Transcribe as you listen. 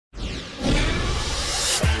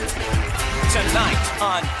Tonight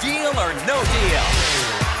on Deal or No Deal,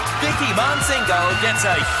 Vicky Monzingo gets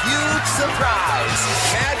a huge surprise.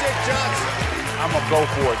 Magic Johnson. I'm a go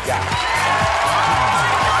for it guy.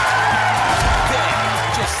 Then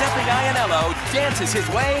Giuseppe Ianello dances his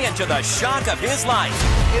way into the shock of his life.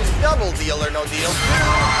 It's double Deal or No Deal. $2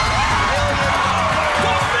 million.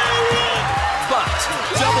 But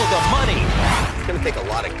double the money It's gonna take a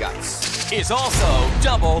lot of guts. is also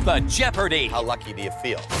double the jeopardy. How lucky do you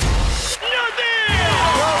feel? No deal!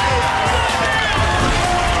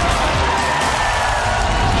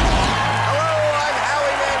 Hello, I'm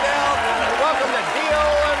Howie Mandel, and welcome to Deal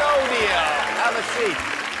or No Deal. Have a seat.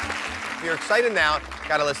 If you're excited now,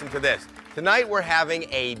 gotta listen to this. Tonight we're having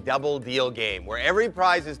a double deal game where every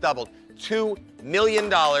prize is doubled. $2 million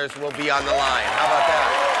will be on the line. How about that?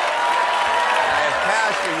 And I have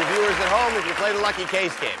cash for you viewers at home if you play the Lucky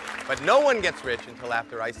Case game. But no one gets rich until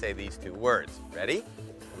after I say these two words. Ready?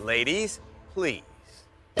 Ladies, please.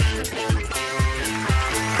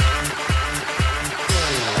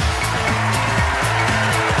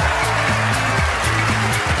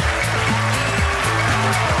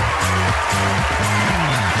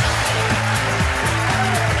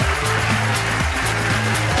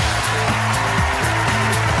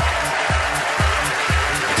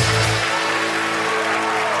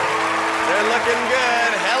 They're looking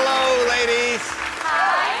good. Hello, ladies.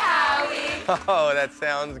 Hi, Howie. Oh, that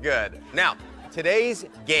sounds good. Now, today's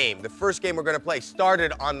game, the first game we're going to play,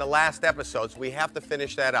 started on the last episode, so we have to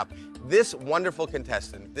finish that up. This wonderful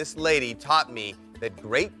contestant, this lady, taught me that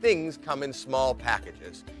great things come in small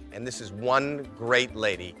packages, and this is one great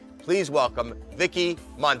lady. Please welcome Vicky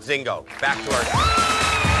Monzingo back to our show.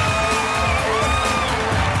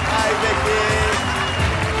 Hi, Vicky.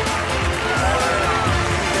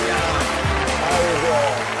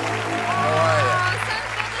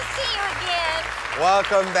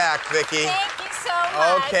 Welcome back, Vicky. Thank you so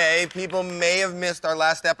much. Okay, people may have missed our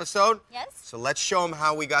last episode. Yes? So let's show them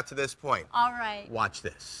how we got to this point. All right. Watch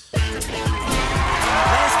this.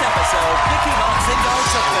 Last episode, Vicky Monzingo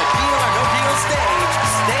took the Deal or No Deal stage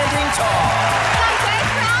standing tall. I'm very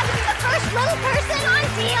proud to be the first little person on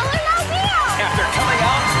Deal or No Deal. After coming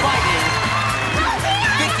out fighting, No deal.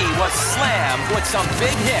 Vicky was slammed with some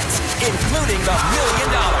big hits, including the $1 million.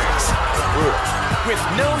 With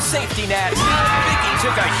no safety net, Vicky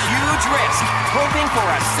took a huge risk, hoping for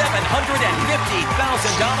a $750,000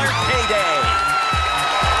 payday.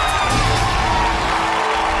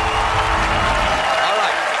 All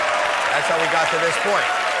right, that's how we got to this point.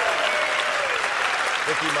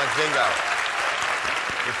 Vicky Monzingo,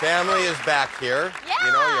 your family is back here. Yeah.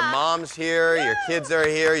 You know, your mom's here, your kids are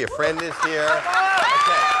here, your friend is here.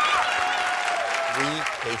 Okay. 3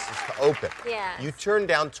 cases to open. Yes. You turned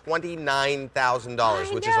down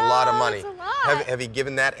 $29,000, which is a know, lot of money. it's a lot. Have you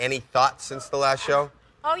given that any thought since the last show?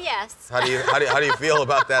 Oh, yes. How do you feel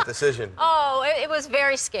about that decision? Oh, it was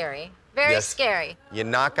very scary. Very Yes. scary. You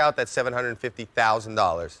knock out that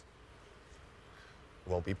 $750,000. It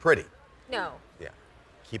won't be pretty. No. Yeah.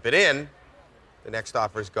 Keep it in, the next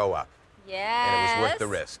offers go up. Yes. And it was worth the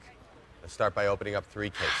risk. Let's start by opening up 3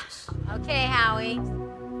 cases. Okay, Howie.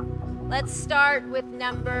 Let's start with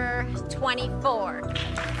number 24.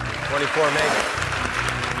 24, Megan.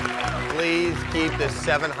 Please keep this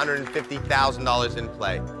 $750,000 in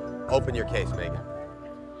play. Open your case, Megan.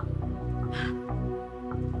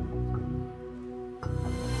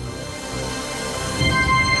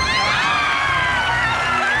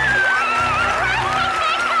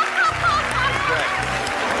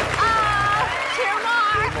 Two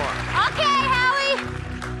more. Okay, Howie.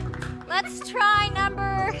 Let's try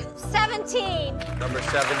number 17. Number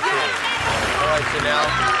 17. All right, Janelle.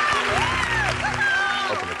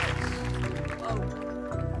 Open the case. All right.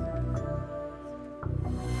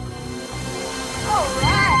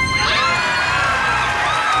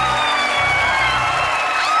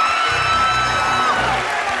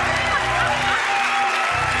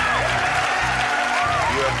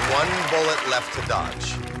 You have 1 bullet left to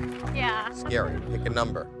dodge. Yeah. Scary. Pick a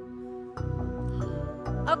number.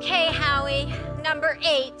 Okay, Howie. Number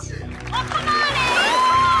 8. Oh, come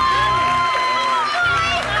on,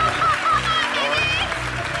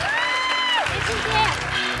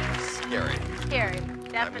 8! Scary. Scary. I'm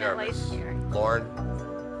Definitely nervous. scary. Lauren,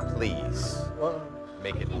 please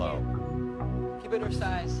make it low. Keep it her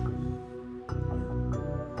size.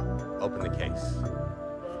 Open the case.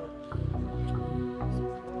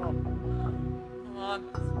 Come on.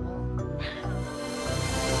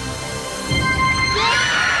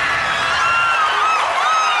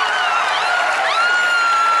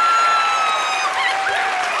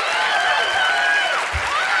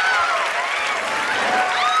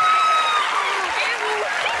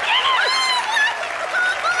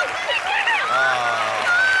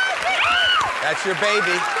 It's your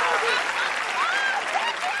baby.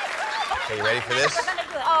 Okay, you ready for this?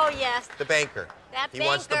 Oh, yes. The banker. That He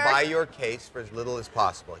wants to banker. buy your case for as little as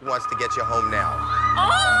possible. He wants to get you home now.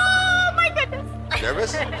 Oh, my goodness.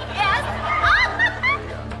 Nervous? Yes.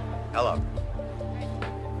 Hello.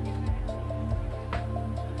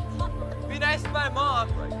 Be nice to my mom.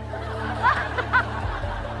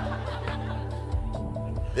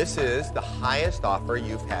 This is the highest offer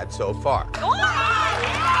you've had so far.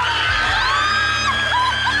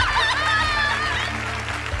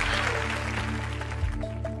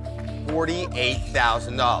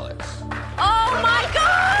 $48,000. Oh, my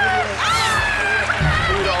God.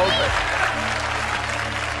 Who to open?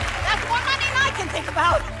 That's more money than I can think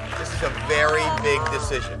about. This is a very big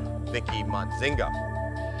decision. Vicky Monzingo.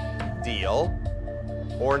 Deal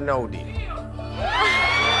or no deal?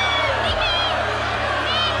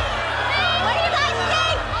 What do you guys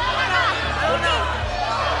think? I don't know.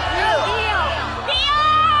 Deal. Deal.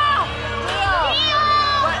 Deal.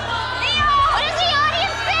 What? Deal. What does the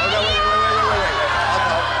audience think?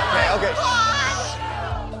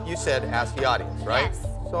 Okay. You said ask the audience, right? Yes.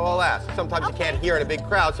 So I'll ask. Sometimes you can't hear in a big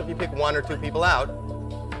crowd, so if you pick one or two people out,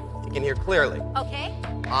 you can hear clearly. Okay.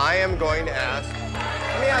 I am going to ask.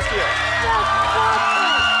 Let me ask you.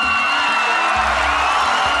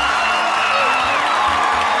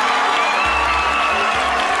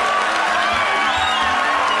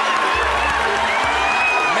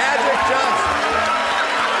 Magic Johnson.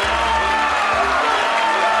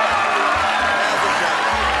 Magic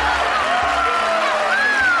Johnson.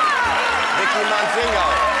 Vicky Monzingo.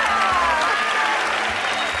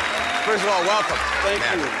 First of all, welcome. Thank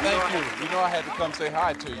you. Magic. Thank you. You know I had to come say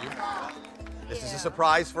hi to you. This is a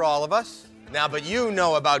surprise for all of us. Now, but you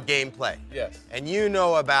know about gameplay. Yes. And you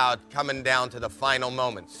know about coming down to the final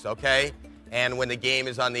moments, okay? And when the game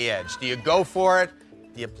is on the edge. Do you go for it?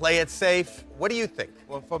 Do you play it safe? What do you think?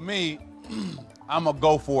 Well, for me, I'm a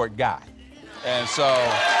go for it guy. And so,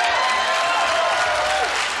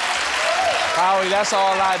 Howie, that's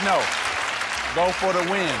all I know. Go for the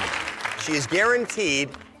win. She is guaranteed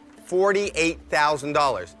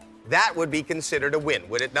 $48,000. That would be considered a win,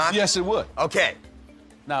 would it not? Yes, it would. Okay.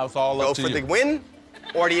 Now it's all Go up to for you. the win,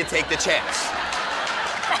 or do you take the chance?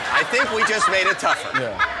 I think we just made it tougher.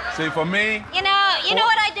 Yeah. See, for me, You know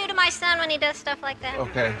what I do to my son when he does stuff like that?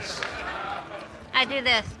 okay. I do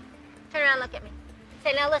this. Turn around, look at me.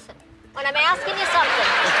 Say, now listen. When I'm asking you something,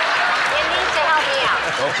 you need to help me out.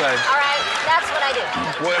 Okay. All right? That's what I do.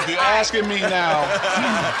 Well, if you're asking me now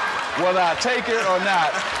whether I take it or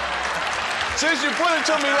not, since you put it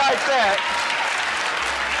to me like that,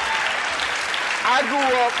 I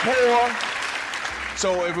grew up poor,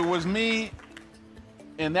 so if it was me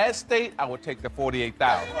in that state, I would take the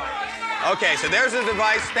 48,000. Okay, so there's the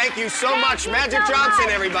device. Thank you so much, you Magic so Johnson,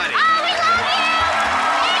 much. everybody. Oh, we love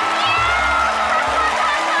you!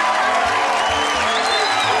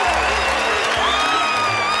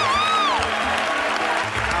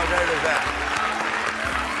 How great is that?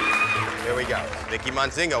 Here we go. Vicky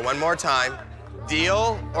Monzingo, one more time.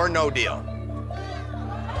 Deal or no deal?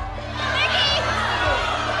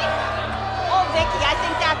 Oh, Vicky, I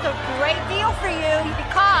think that's a great deal for you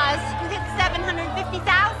because you hit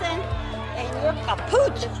 $750,000 and you're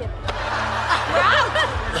kaput. You're out.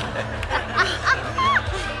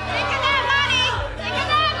 Think of that money! Think of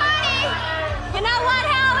that money! You know what,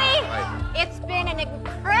 Howie? It's been an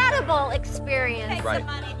incredible experience. Take Right. some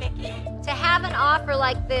money, Vicky. To have an offer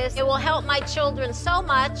like this, it will help my children so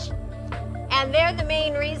much. And they're the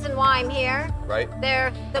main reason why I'm here. Right.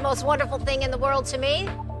 They're the most wonderful thing in the world to me.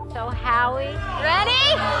 So, Howie,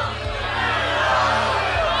 ready?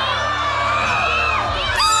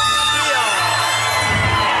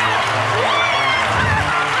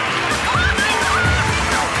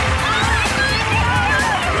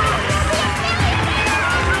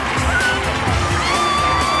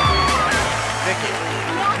 Vicky,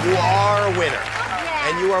 you are a winner.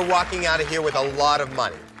 And you are walking out of here with a lot of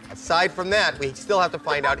money. Aside from that, we still have to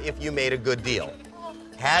find out if you made a good deal.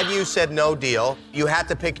 Had you said no deal, you had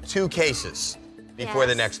to pick two cases before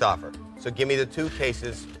the Yes. next offer. So give me the two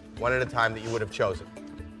cases, one at a time, that you would have chosen.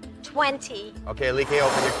 20. Okay, Alike,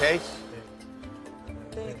 open your case.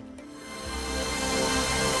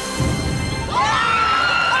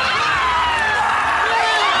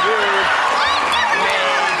 You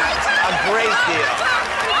made a great deal.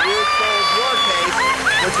 You sold your case,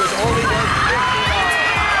 which was only worth $50.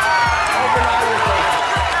 Open all your cases.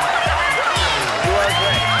 You are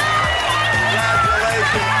great.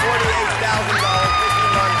 Congratulations, $48,000, Vicky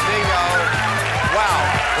Monzingo. Wow,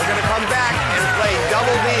 we're gonna come back and play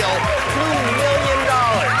double deal, $2 million.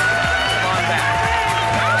 Come on back.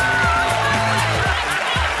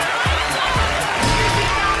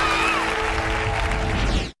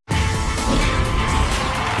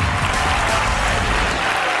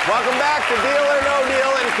 back to Deal or No Deal,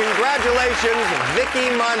 and congratulations, Vicky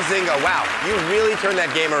Monzinga. Wow, you really turned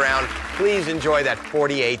that game around. Please enjoy that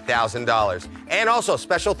 $48,000. And also,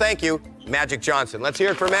 special thank you, Magic Johnson. Let's hear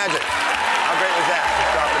it for Magic. How great was that?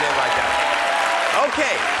 Just dropping in like that.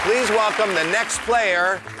 Okay, please welcome the next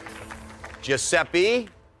player, Giuseppe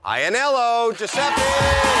Ianello. Giuseppe!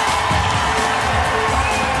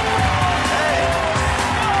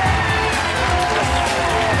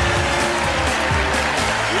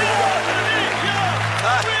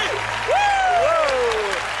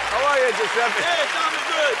 Giuseppe. Yes, I'm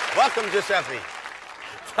good. Welcome, Giuseppe.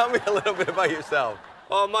 Tell me a little bit about yourself.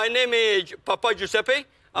 My name is Papa Giuseppe.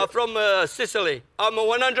 I'm from Sicily. I'm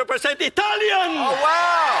 100% Italian. Oh,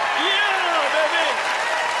 wow. Yeah, baby.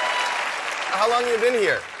 How long have you been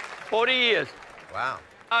here? 40 years. Wow.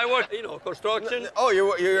 I work, construction. Oh,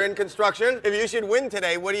 you're in construction? If you should win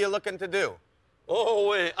today, what are you looking to do? Oh,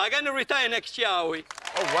 wait. I'm going to retire next year. Oh,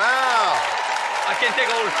 wow. I can take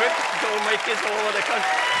a whole trip to my kids all over the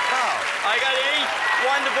country. Wow. I got 8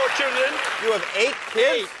 wonderful children. You have 8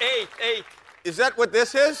 kids? 8. Is that what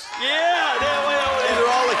this is? Yeah, These are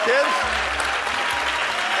all the kids?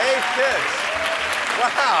 8 kids.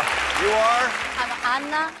 Wow. You are? I'm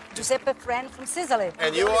Anna, Giuseppe friend from Sicily.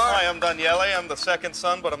 And you are? Hi, I'm Daniele. I'm the second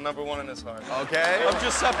son, but I'm number 1 in his heart. Okay. I'm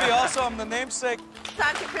Giuseppe also. I'm the namesake.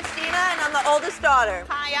 Tante Christina, and I'm the oldest daughter.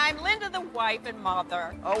 Hi, I'm Linda, the wife and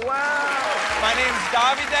mother. Oh, wow. My name's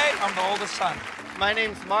Davide. I'm the oldest son. My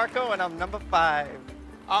name's Marco, and I'm number 5.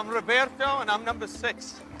 I'm Roberto, and I'm number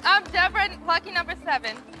 6. I'm Deborah, lucky number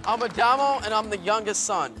 7. I'm Adamo, and I'm the youngest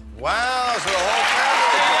son. Wow, so the whole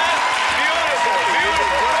family. Beautiful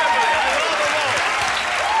family.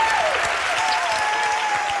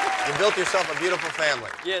 You built yourself a beautiful family.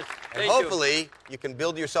 Yes, and hopefully you can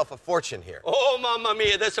build yourself a fortune here. Oh, mamma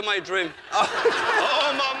mia, that's my dream.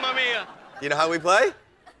 Oh, mamma mia. You know how we play?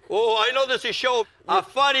 Oh, I know this is show.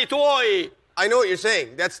 Affari tuoi. I know what you're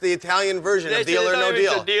saying. That's the Italian version of Deal or No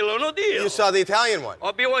Deal. Deal or No Deal. You saw the Italian one.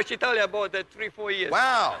 I've been watching Italia about that 3-4 years.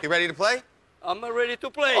 Wow. You ready to play? I'm ready to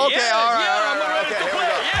play. Okay, yes, all right. I'm ready to here play. we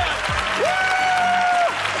go. Yeah.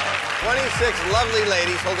 26 lovely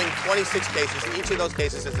ladies holding 26 cases. Each of those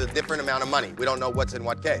cases is a different amount of money. We don't know what's in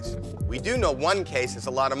what case. We do know one case is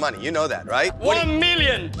a lot of money. You know that, right? 1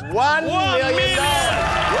 million. $1 million.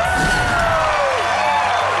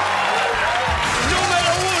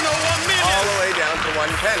 Numero uno, 1 million. All the way down to 1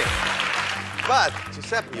 penny. But,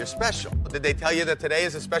 Giuseppe, you're special. Did they tell you that today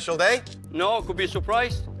is a special day? No, could be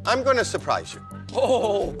surprised. I'm going to surprise you.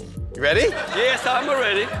 Oh. You ready? Yes, I'm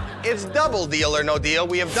ready. It's double Deal or No Deal.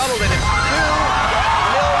 We have doubled it. It's $2 million.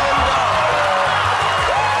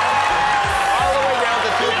 All the way down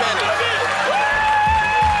to 2 pennies.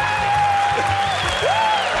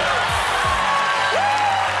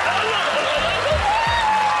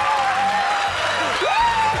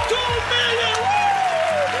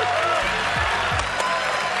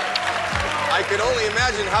 I can only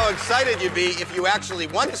imagine how excited you'd be if you actually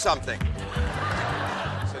won something.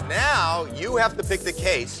 So now you have to pick the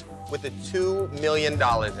case with the $2 million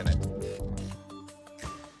in it.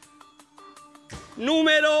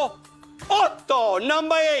 Numero 8,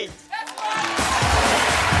 number 8.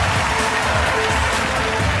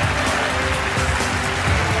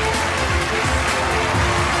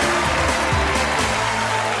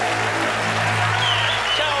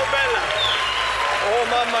 Ciao, bella. Oh,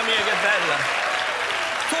 mamma mia, che bella.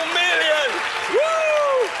 2 million.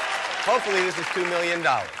 Woo! Hopefully this is $2 million.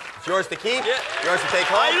 It's yours to keep, Yeah. yours to take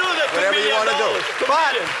home, I know that $2 whatever you want to do. million.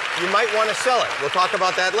 But you might want to sell it. We'll talk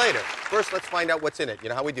about that later. First, let's find out what's in it. You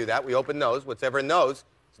know how we do that? We open those. Whatever in those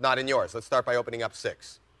is not in yours. Let's start by opening up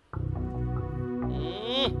 6.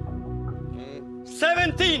 17.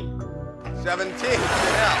 17.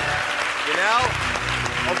 Janelle,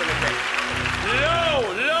 open the case. Low.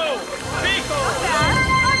 Pico.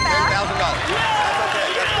 $10,000. That's okay.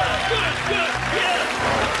 That's good. Good. Yeah.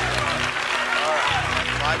 All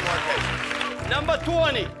right. 5 more cases. Number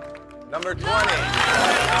 20. Number 20. Okay,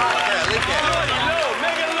 at least get it. Low.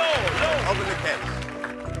 Make it low. Open the case.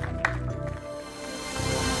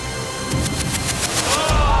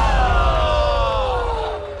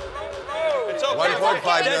 It's okay. 1.5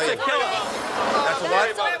 That's a million. killer. That's a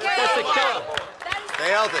what? That's a killer. Stay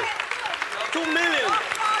healthy. 2 million.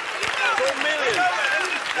 2 million.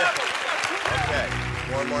 Okay.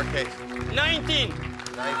 4 more cases. 19. 19.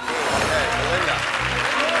 Okay, Belinda.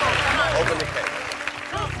 Open the case.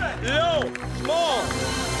 Low. Small.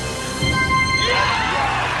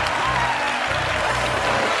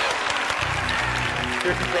 2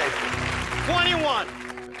 cases. 21.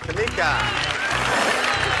 Tamika.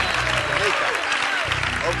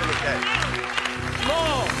 Open the case.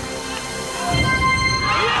 Small.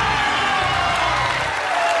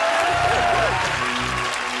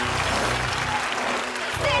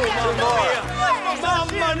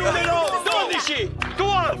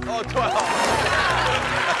 12. Oh, 12.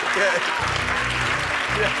 Okay.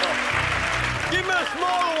 Give me a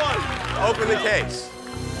small one. Open the case.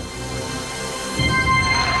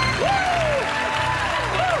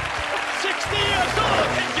 60 years old.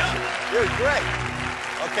 You're great.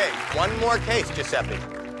 Okay, one more case, Giuseppe.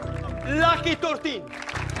 Lucky 13.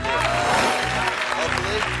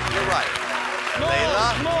 Hopefully, you're right. Small,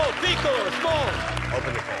 Layla, small, piccolo, small.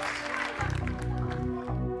 open the case.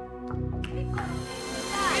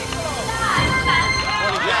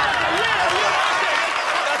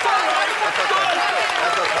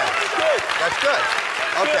 That's good.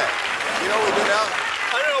 Okay. You know what we do now?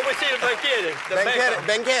 I don't know, we see the banchiere.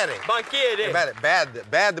 Banchiere. Banchiere.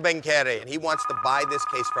 Bad the banchiere. And he wants to buy this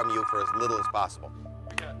case from you for as little as possible.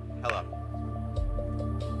 Hello.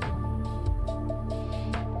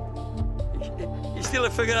 You still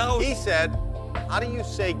haven't figured out? He said, how do you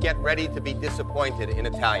say get ready to be disappointed in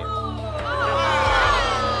Italian?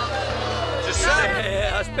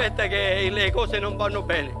 Aspetta che le cose non vanno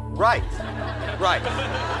bene. Right. Right.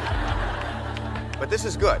 But this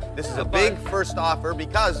is good. This is a big first offer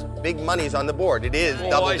because big money's on the board. It is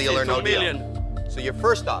double deal or no deal. So your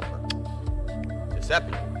first offer,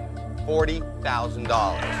 Giuseppe,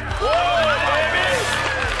 $40,000.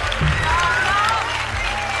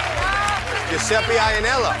 Giuseppe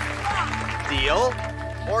Ianello, deal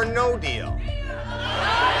or no deal?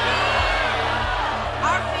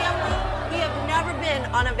 Our family, we have never been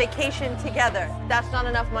on a vacation together. That's not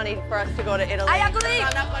enough money for us to go to Italy. I agree.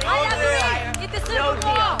 That's not enough money. I agree. It is No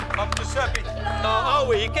deal. Giuseppe.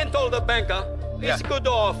 Howie, you can tell the banker, it's good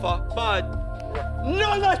offer, but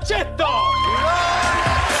non accetto!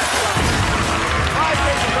 Five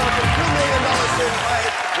cases offer, $2 million in play.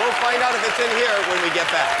 We'll find out if it's in here when we get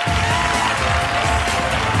back.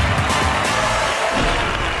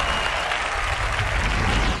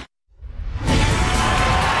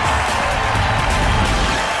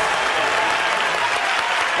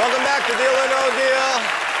 Welcome back to Deal or No Deal.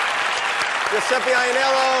 Giuseppe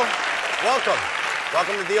Ianello, welcome.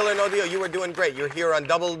 Welcome to Deal or No Deal. You were doing great. You're here on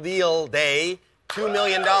Double Deal Day. $2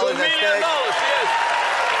 million at stake. Yes.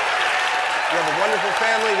 You have a wonderful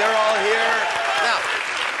family. They're all here. Now,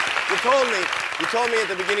 you told me at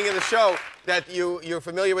the beginning of the show that you're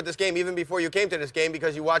familiar with this game even before you came to this game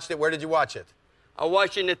because you watched it. Where did you watch it? I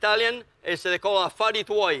watch in Italian. It's called Affari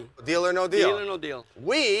Tuoi. Deal or No Deal. Deal or No Deal.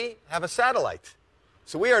 We have a satellite.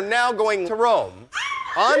 So we are now going to Rome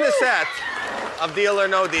on the set of Deal or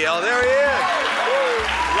No Deal. There he is.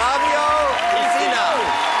 Flavio Isina.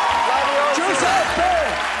 Giuseppe!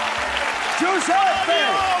 Giuseppe!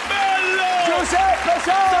 Giuseppe,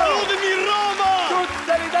 ciao! Salutami Roma!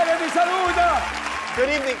 Tutta l'Italia vi saluta! Good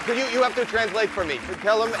evening. Could you have to translate for me?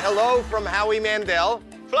 Tell him hello from Howie Mandel.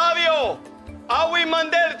 Flavio, Howie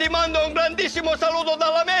Mandel ti mando un grandissimo saluto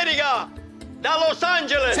dall'America, da Los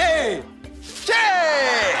Angeles. Sì! Sì!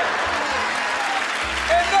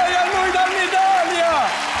 E noi a lui dall'Italia!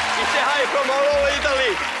 He say hi from all over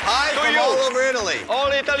Italy. Hi from all over Italy.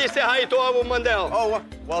 All Italy say hi to Howie Mandel. Oh,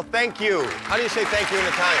 well, thank you. How do you say thank you in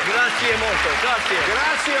Italian? Grazie molto, grazie.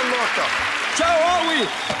 Grazie molto. Ciao, Howie!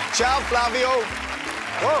 Ciao, Flavio.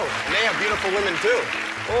 Whoa, and they have beautiful women, too.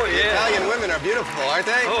 Oh, The yeah. Italian women are beautiful, aren't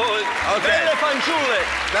they? Oh, okay. belle fanciulle.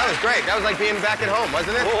 That was great. That was like being back at home,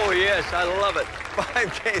 wasn't it? Oh, yes, I love it.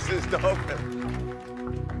 5 cases to open.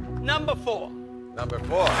 Number 4. Number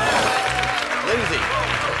 4. Lindsay.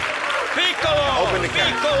 Piccolo. Open the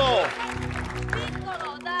case. Piccolo.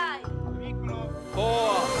 Piccolo, dai. 4.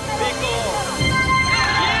 Piccolo.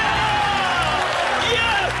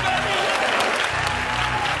 Yes, baby.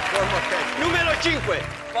 One more case. Numero 5.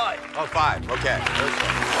 5. Oh, 5. Okay.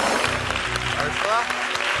 Ursula.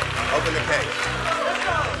 Open the case.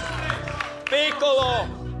 Piccolo.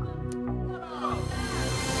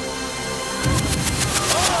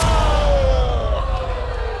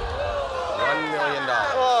 $1 million.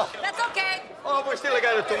 That's okay. Oh, we still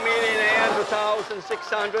got a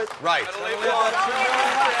 2,800,600. Right. You know,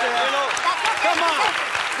 come on.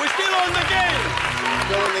 We're still on the game.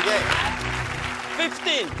 Still in the game.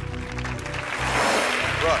 15.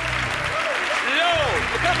 Brooke. Low.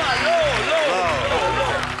 Come on, low.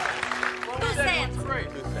 2 cents.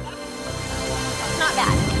 Not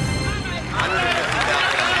bad.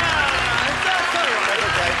 $150,000. That's all right. That's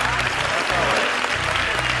okay. That's all right.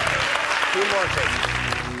 2 more cases.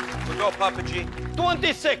 We'll go, Papa G.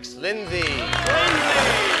 26. Lindsay.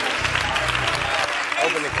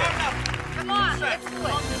 Open the case. Come on, let's do it.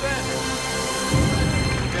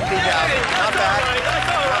 50,000. Not bad. That's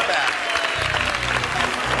all Not right. bad.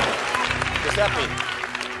 Giuseppe,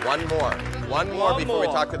 one more. One more One before we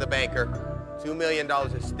more. talk to the banker. $2 million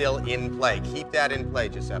is still in play. Keep that in play,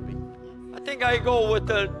 Giuseppe. I think I go with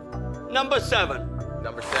number 7.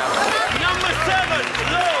 Number 7. Number 7.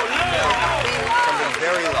 Low. Something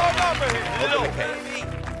very low. Open the case.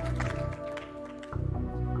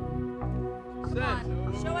 Come on,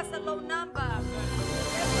 show us a low number.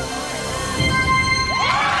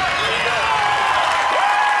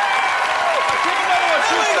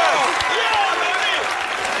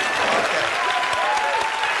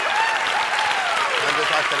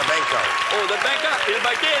 To the banco. Oh, the banco? Il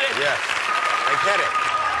banchiere? Yes. Banchiere.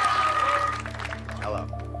 Hello.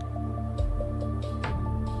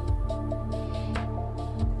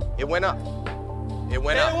 It went up. It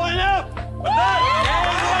went up. It went up.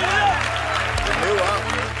 The new up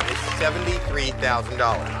is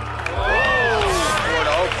 $73,000.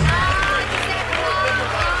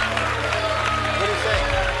 What do you say?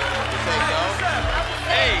 You say no?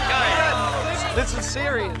 Hey, guys. This is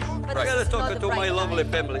serious. I gotta talk to my lovely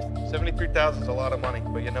family. 73,000 is a lot of money,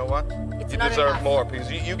 but you know what? It's You not deserve enough. more because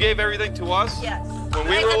you gave everything to us. Yes. When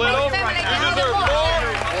we were little, you deserve more.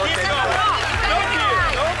 Keep going. No deal.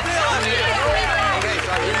 No deal. Okay,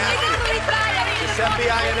 so I'm gonna ask you. Giuseppe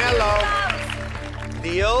Ianello,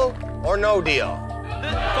 deal or no deal? For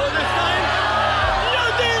this time, no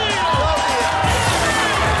deal. No deal.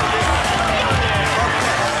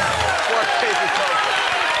 Four cases open.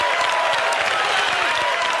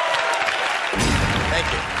 Thank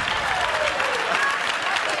you.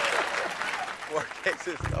 4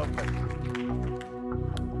 cases open.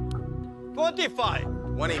 25.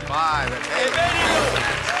 25. That's Hey, it.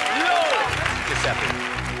 very low. Giuseppe,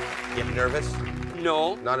 getting nervous?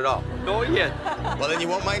 No. Not at all. No yet. Well, then you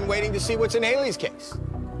won't mind waiting to see what's in Haley's case.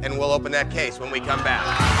 And we'll open that case when we come back.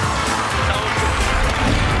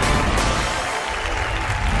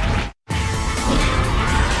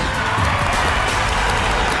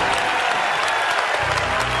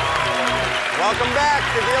 Welcome back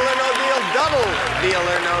to Deal or No Deal, double Deal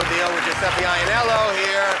or No Deal with Giuseppe Ianello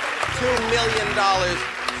here. $2 million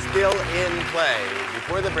still in play.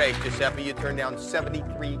 Before the break, Giuseppe, you turned down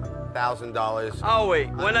 $73,000. Oh, wait.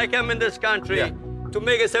 When I came in this country, to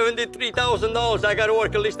make $73,000, I got to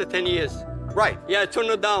work at least 10 years. Right. Yeah, I turned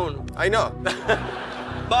it down. I know.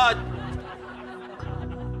 But...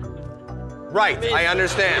 Right, I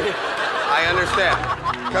understand. I understand.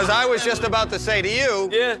 Because I was just about to say to you...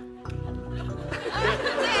 Yeah.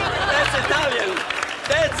 That's Italian.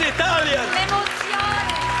 That's Italian.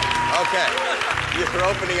 Okay. You're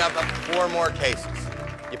opening up 4 more cases.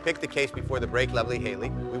 You picked the case before the break, lovely Haley.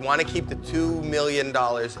 We want to keep the $2 million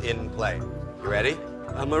in play. You ready?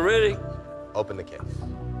 I'm ready. Open the case.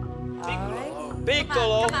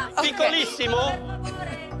 Piccolo. Piccolissimo.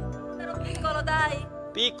 Piccolo, dai.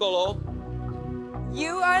 Piccolo.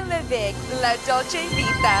 You are living la dolce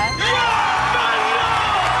vita.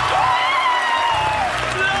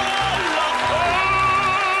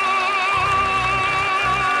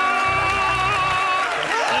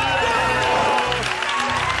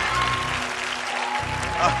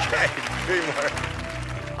 Okay, 3 more.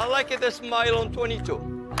 I like it, the smile on 22.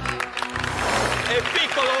 Hey,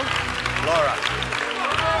 Piccolo. Laura.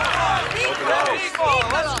 Piccolo. Piccolo.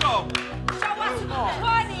 Let's go. Show us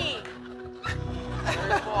 20. Tu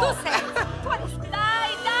sei 20. Dai,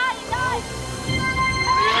 dai, dai.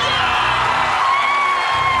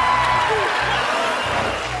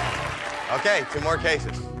 Okay, 2 more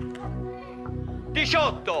cases.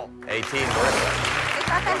 18. 18, Marissa.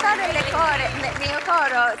 Sta cantando nel mio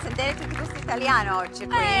coro, sentire tutti questo italiano oggi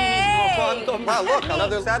qui. Wow, look,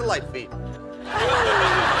 another satellite feed.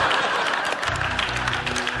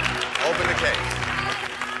 Open the case.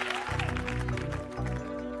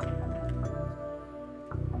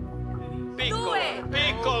 Piccolo. Due.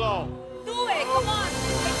 Piccolo. 2, come on. È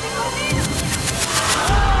piccolino.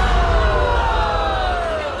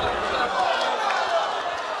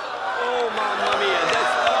 Oh, mamma mia.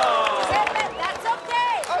 That's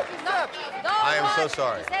okay. I am so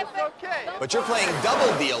sorry. But you're playing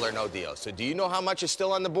double Deal or No Deal. So do you know how much is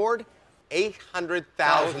still on the board? $800,000.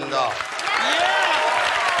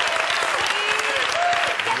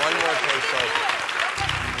 One more case open.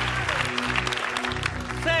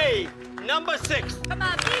 Say, number 6. Come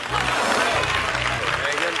on, piccolo.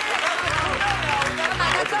 Very good. Come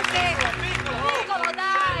on, that's okay. Piccolo,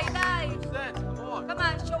 dai, dai. Come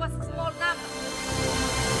on, show us a small number.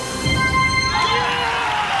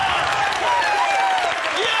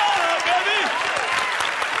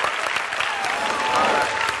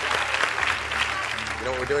 You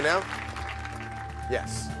know what we're doing now?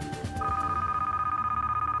 Yes.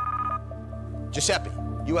 Giuseppe,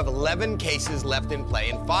 You have 11 cases left in play,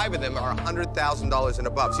 and 5 of them are $100,000 and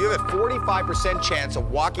above. So you have a 45% chance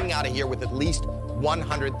of walking out of here with at least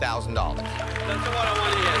 $100,000. That's what I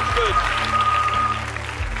want to hear. Good.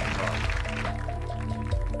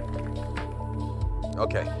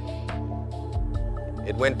 Okay.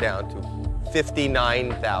 It went down to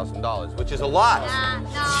 $59,000, which is a lot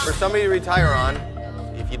for somebody to retire on.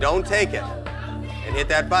 If you don't take it and hit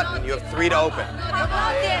that button, you have 3 to open.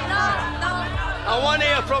 I want to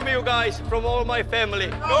hear from you guys, from all my family.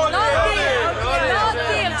 No deal,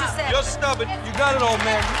 Giuseppe. You're stubborn. You got it, old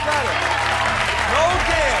man. You got it. No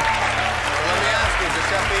deal. So let me ask you,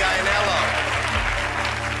 Giuseppe Ianello,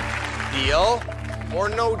 deal or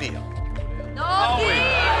no deal? Howie,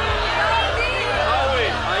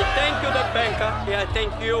 I thank you, the banker. Yeah,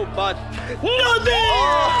 thank you, but no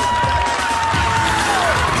deal!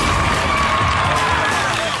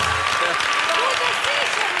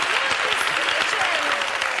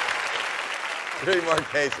 3 more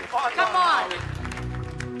cases. Come on.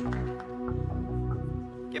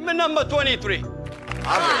 Give me number 23. 23.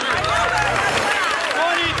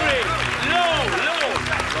 Low.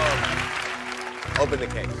 Open the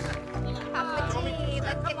case. Let's get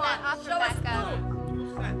that offer back up.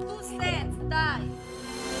 2 cents, dai.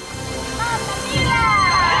 Mamma mia!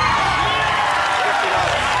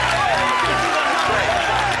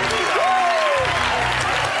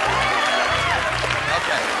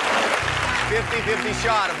 Okay. 50-50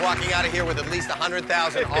 shot of walking out of here with at least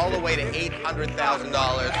 $100,000 all the way to $800,000. 2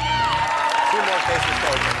 more cases to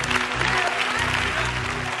open.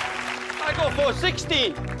 I go for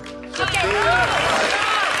 16.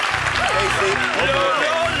 Casey, Low.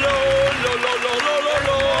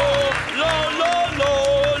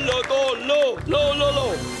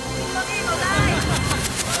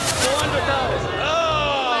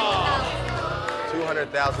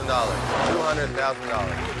 200,000.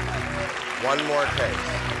 $200,000. 1 more case.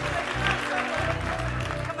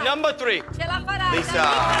 Number 3. Ce la farai. Lisa.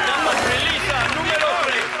 Number 3, Lisa. Numero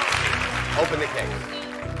 3. Open the case.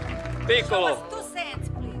 Piccolo. 2 cents,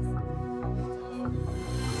 please.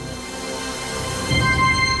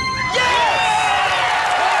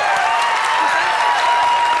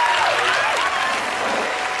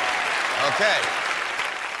 Okay.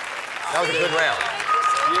 That was a good round.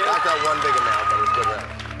 Not that one big amount, but it was a good round.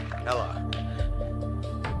 Ella.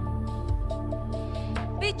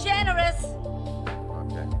 Be generous.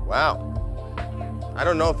 Okay. Wow. I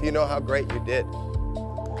don't know if you know how great you did.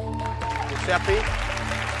 Giuseppe,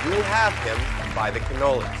 you have him by the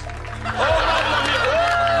cannolis.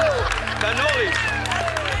 Cannoli.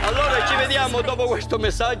 Allora ci vediamo dopo questo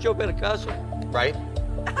messaggio per caso. Right?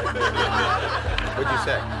 What'd you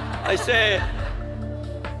say? I say,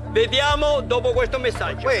 vediamo dopo questo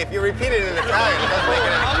messaggio. Wait, if you repeat it in Italian, it doesn't make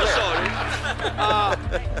it any I'm sorry.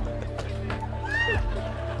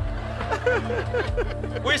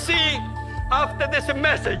 We see after this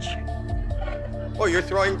message. Oh, you're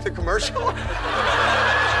throwing to commercial? All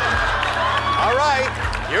right,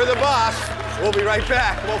 you're the boss. We'll be right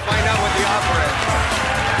back. We'll find out what the offer is.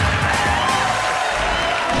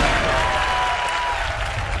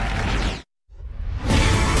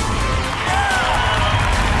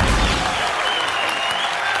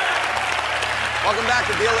 Welcome back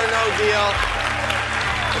to Deal or No Deal.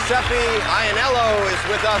 Giuseppe Ianello is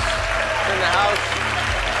with us in the house.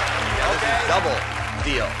 Now, this is double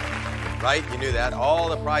deal, right? You knew that. All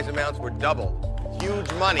the prize amounts were doubled.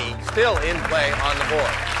 Huge money still in play on the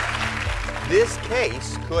board. This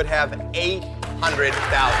case could have $800,000.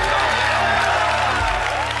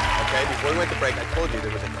 Okay, before we went to break, I told you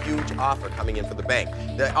there was a huge offer coming in for the bank.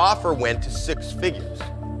 The offer went to 6 figures.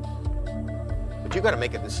 But you got to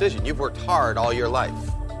make a decision. You've worked hard all your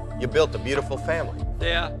life. You built a beautiful family.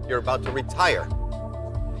 Yeah. You're about to retire.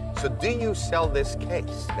 So do you sell this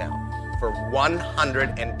case now for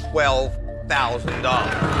 $112,000?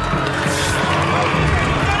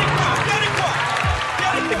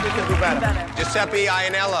 I think we can do better. Giuseppe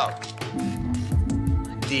Ianello.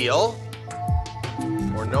 Deal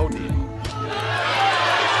or no deal?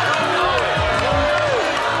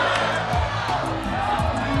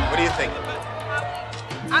 What do you think?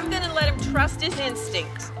 I'm going to let him trust his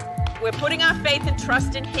instincts. We're putting our faith and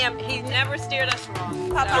trust in him. He's never steered us wrong.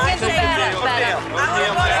 Papa, So- it's better. All right.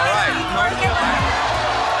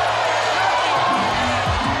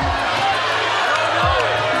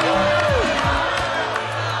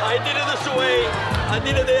 I did it this way. I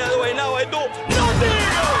did it the other way. Now I do no deal.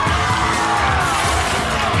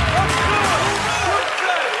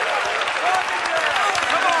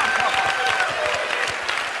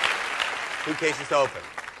 2 cases to open.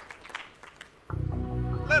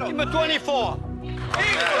 Number 24.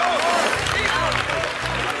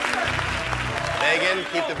 Megan,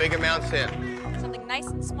 keep the big amounts in. Something nice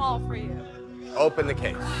and small for you. Open the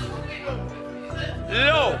case.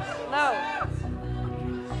 Low. Low.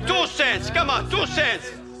 2 cents. Come on, 2 cents.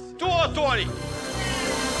 2 or 20.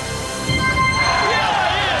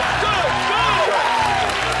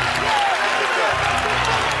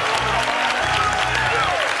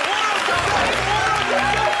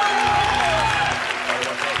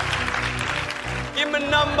 Give me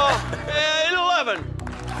number 11.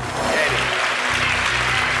 Katie.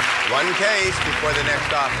 One case before the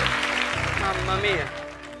next offer. Mamma mia.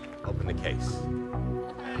 Open the case.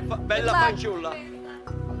 Bella fanciulla.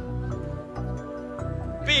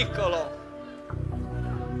 Piccolo.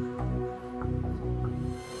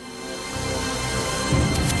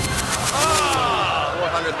 Ah!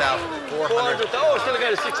 400,000. 400,000. Oh, still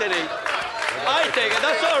got a 6 and 8. I take it.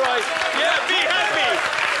 That's all right. Yeah, be happy.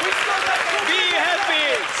 Be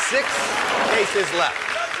happy. 6 cases left.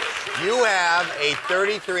 You have a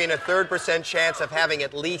 33 1/3% chance of having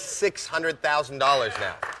at least $600,000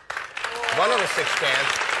 now. 1 on a 6 chance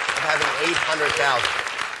of having 800,000.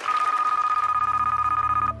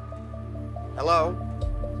 Hello?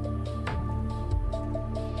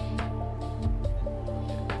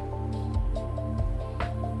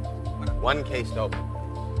 One case to open.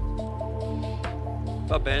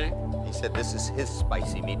 Va bene. He said this is his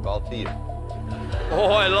spicy meatball to you.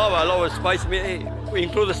 Oh, I love it. Spice meat. We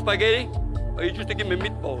include the spaghetti? Or you just give me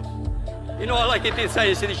meatballs? You know, I like it inside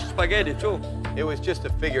instead of spaghetti, too. It was just a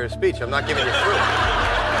figure of speech. I'm not giving you fruit.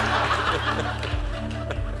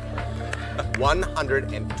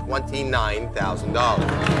 $129,000.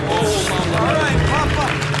 All right, Papa.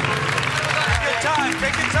 Take your time.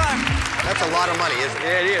 Take your time. That's a lot of money, isn't it?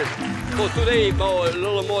 Yeah, it is. So today, about a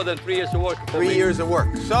little more than 3 years of work. 3 years of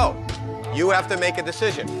work. So, you have to make a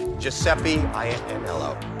decision. Giuseppe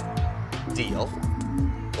Ianello. Deal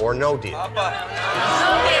or no deal? Papa.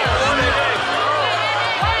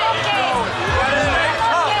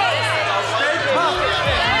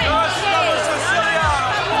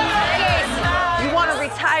 You want to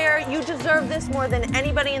retire? You deserve this more than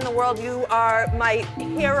anybody in the world. You are my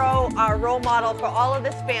hero, our role model for all of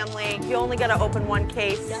this family. You only got to open one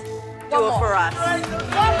case. Do it for us.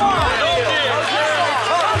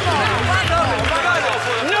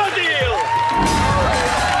 No deal!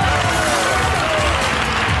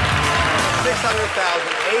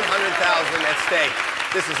 600,000, 800,000 at stake.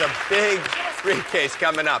 This is a big briefcase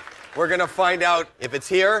coming up. We're going to find out if it's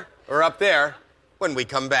here or up there when we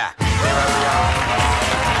come back. Welcome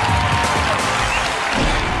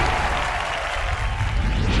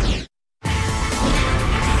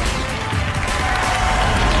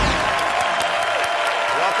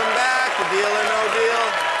back to Deal or No Deal.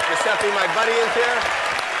 Giuseppe, my buddy, is here.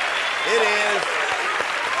 It is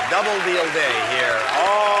double deal day here.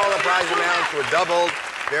 All the prize amounts were doubled.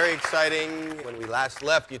 Very exciting. When we last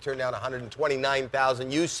left, you turned down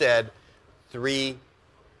 $129,000. You said 3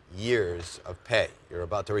 years of pay. You're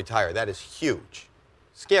about to retire. That is huge.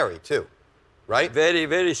 Scary, too, right? Very,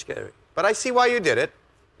 very scary. But I see why you did it.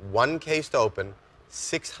 One case to open,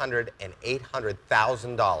 $600,000 and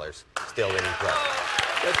 $800,000 still in play.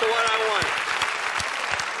 That's the one I want.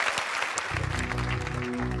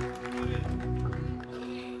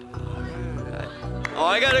 Oh,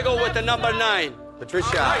 I gotta go with the number 9.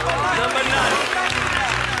 Patricia. Number 9.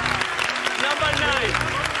 Number 9.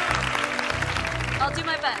 I'll do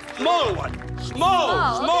my best. Small one.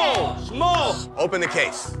 Small. Open the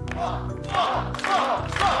case.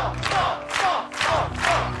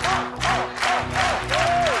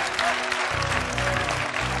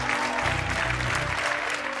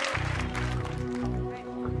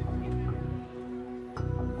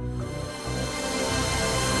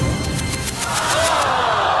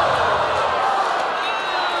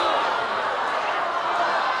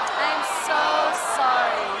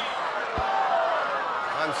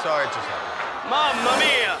 Sorry, Giuseppe. Mamma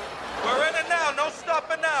mia! We're in it now. No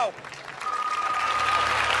stopping now.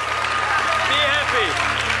 Be happy.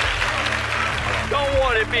 Don't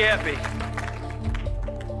worry, be happy.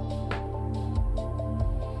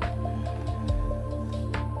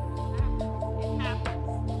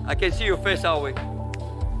 I can see your face, Howie. It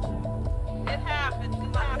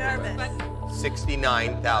happens. I'm nervous.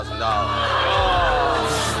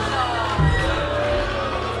 $69,000.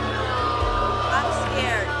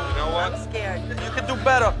 I'm scared. You can do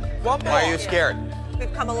better. One more. Why are you scared?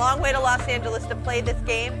 We've come a long way to Los Angeles to play this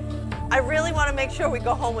game. I really want to make sure we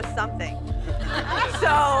go home with something.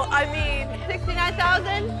 So, I mean,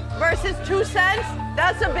 69,000 versus 2 cents,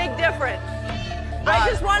 that's a big difference. I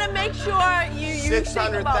just want to make sure you think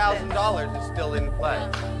about this. $600,000 is still in play.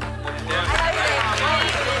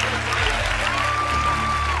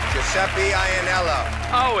 Giuseppe Ianello.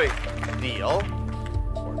 Howie. Deal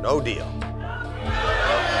or no deal?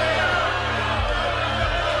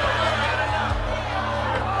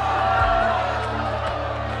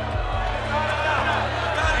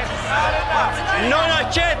 Non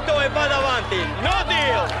accetto e vado avanti. No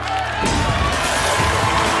deal.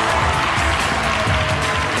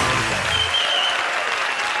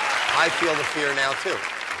 I feel the fear now, too.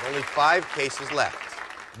 Only 5 cases left.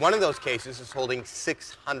 One of those cases is holding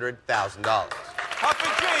 $600,000. Papa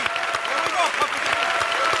G. Here we go, Papa G.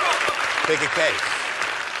 Pick a case.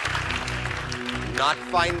 Do not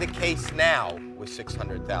find the case now with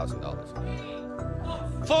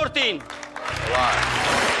 $600,000. 14.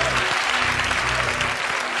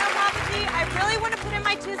 I really want to put in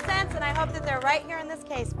my 2 cents, and I hope that they're right here in this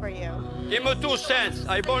case for you. Give me 2 cents.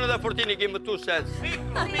 I born da 14, give me 2 cents.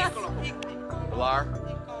 Pilar,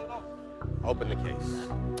 open the case.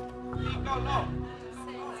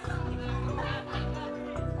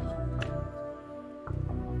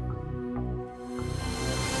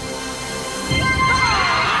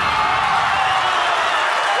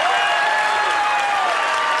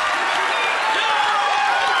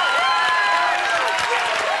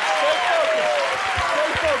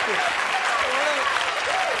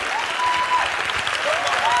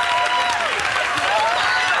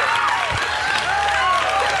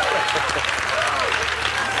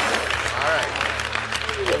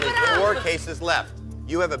 Cases left.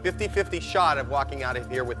 You have a 50-50 shot of walking out of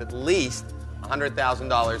here with at least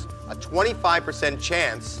 $100,000, a 25%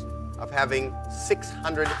 chance of having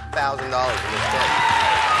 $600,000 in this case.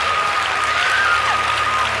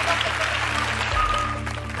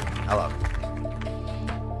 Hello.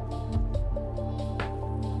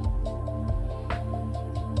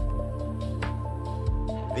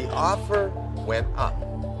 The offer went up,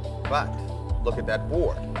 but look at that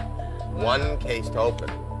board. 1 case to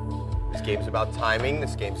open. This game's about timing,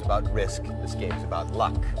 this game's about risk, this game's about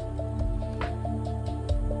luck.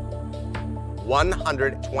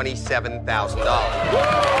 $127,000.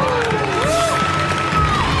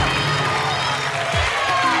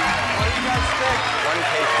 One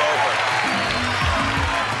case to open.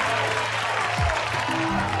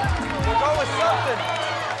 We'll go with something.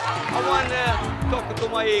 I want to talk to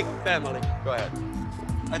my family. Go ahead.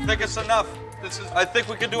 I think it's enough. I think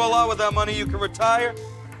we can do a lot with that money. You can retire.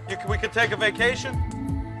 We can take a vacation.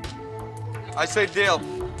 I say deal.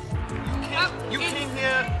 You came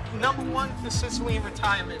here #1 for Sicily in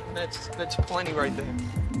retirement. That's plenty right there.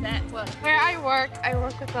 Where I work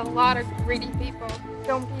with a lot of greedy people.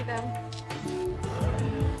 Don't be them.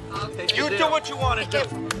 You do what you want to do.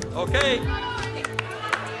 Okay?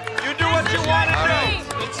 You do what you want to do.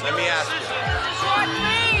 Let me ask you.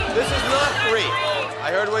 This is not greed.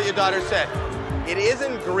 I heard what your daughter said. It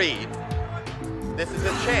isn't greed. This is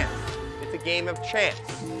a chance. It's a game of chance.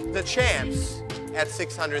 It's a chance at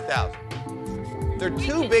 $600,000. There are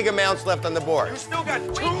 2 big amounts left on the board. You still got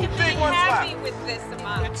 2 big ones left. With this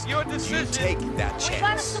amount. It's your decision. You take that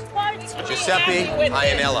chance. Giuseppe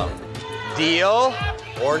Ianello. Deal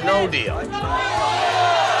or no deal?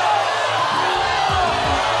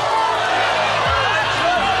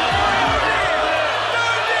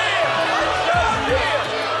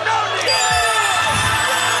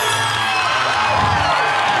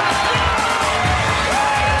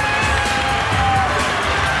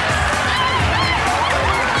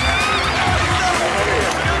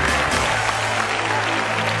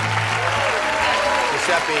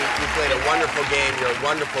 You played a wonderful game. You're a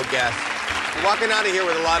wonderful guest. You're walking out of here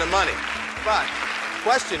with a lot of money. But the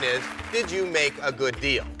question is, did you make a good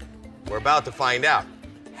deal? We're about to find out.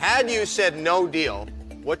 Had you said no deal,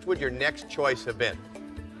 what would your next choice have been?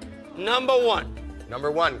 #1.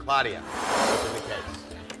 #1, Claudia. Open the case.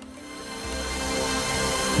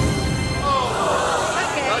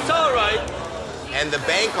 Okay. That's all right. And the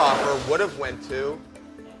bank offer would have went to...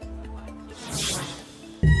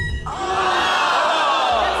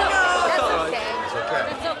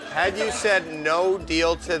 Had you said no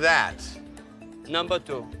deal to that? #2.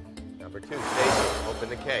 #2, Stacy, open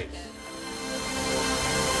the case.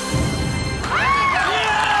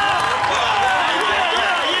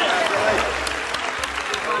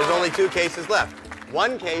 There's only 2 cases left.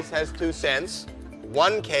 1 case has 2 cents.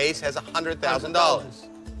 1 case has $100,000.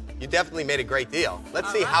 You definitely made a great deal.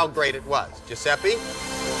 Let's see how great it was. Giuseppe,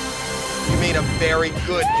 you made a very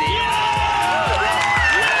good deal.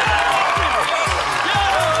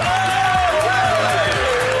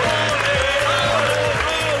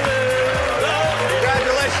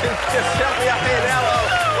 Congratulations. Congratulations, Giuseppe Ianello.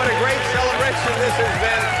 What a great celebration this has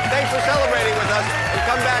been. Thanks for celebrating with us. And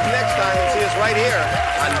come back next time and see us right here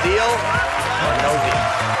on Deal or No Deal.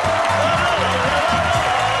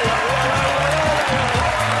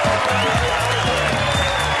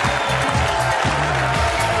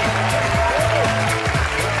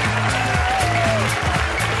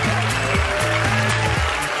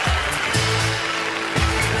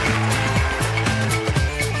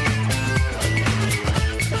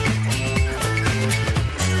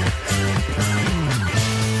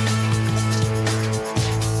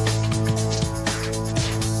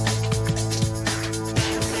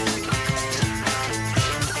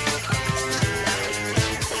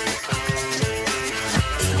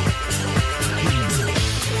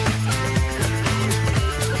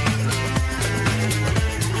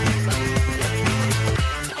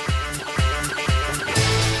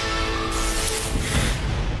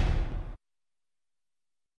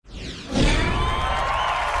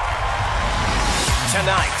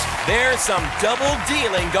 Tonight, there's some double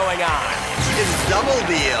dealing going on. It's double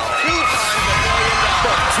deal. 2 times $1 million.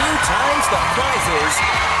 But 2 times the prizes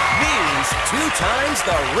means 2 times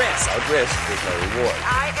the risk. Without risk, there's no reward.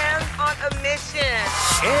 I am on a mission.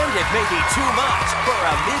 And it may be too much for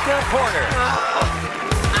Amika Porter.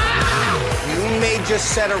 You may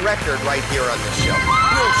just set a record right here on this show.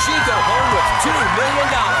 Will she go home with $2 million?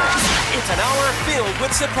 It's an hour filled with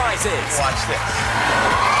surprises. Watch this.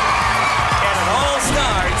 And it all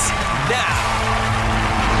starts now.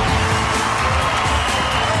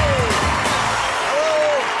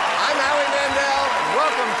 Hello, I'm Howie Mandel, and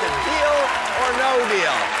welcome to Deal or No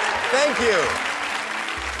Deal. Thank you.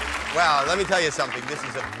 Wow, let me tell you something. This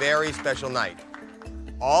is a very special night.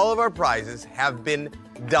 All of our prizes have been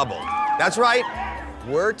doubled. That's right.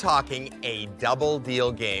 We're talking a double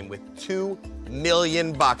deal game with $2 million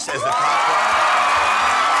as the top prize.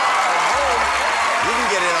 You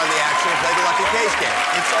can get in on the action and play the Lucky Case game.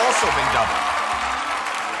 It's also been doubled.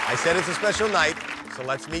 I said it's a special night, so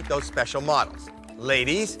let's meet those special models.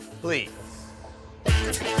 Ladies, please.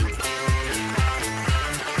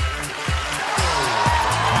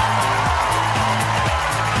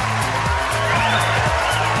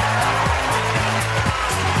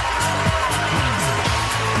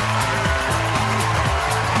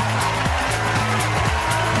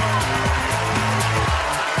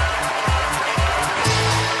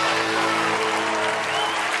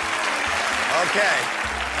 Okay.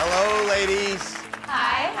 Hello, ladies.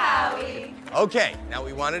 Hi, Howie. Okay, now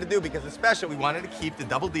we wanted to do, because it's special, we wanted to keep the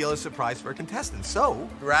double deal a surprise for our contestants. So,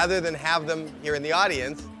 rather than have them here in the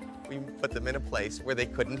audience, we put them in a place where they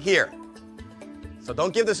couldn't hear. So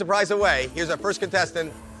don't give the surprise away. Here's our first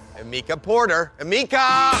contestant, Amika Porter. Amika,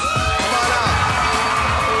 come on up.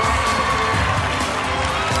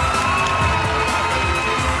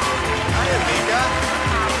 Hi, Amika.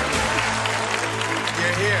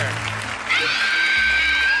 You're here.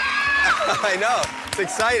 I know, it's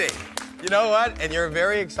exciting. You know what? And you're a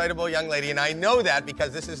very excitable young lady, and I know that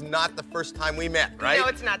because this is not the first time we met, right? No,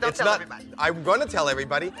 it's not. Don't tell everybody. I'm going to tell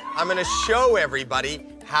everybody. I'm going to show everybody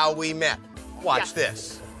how we met. Watch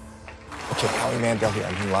this. Okay, Howie Mandel here.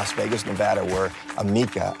 I'm in Las Vegas, Nevada, where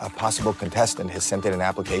Amika, a possible contestant, has sent in an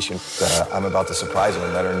application. I'm about to surprise her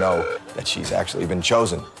and let her know that she's actually been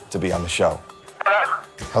chosen to be on the show.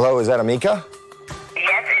 Hello, is that Amika?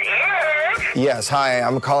 Yes, hi.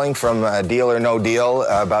 I'm calling from Deal or No Deal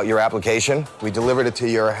about your application. We delivered it to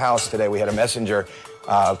your house today. We had a messenger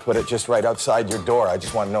put it just right outside your door. I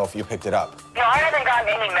just want to know if you picked it up. No, I haven't gotten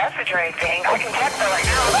any message or anything. I can check that right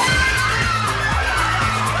now.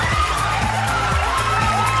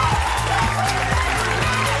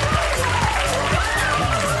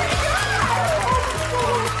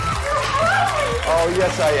 Oh,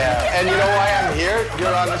 yes, I am. And you know why I'm here?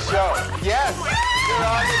 You're on the show. Yes, you're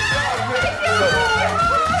on the show.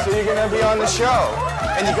 So you're going to be on the show.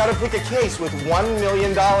 And you got to pick a case with $1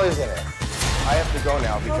 million in it. I have to go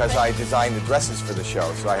now because I designed the dresses for the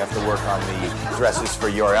show, so I have to work on the dresses for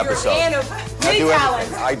your episode. I do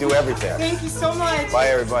everything. I do everything. Thank you so much. Bye,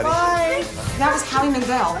 everybody. Bye. That was Howie Mandel.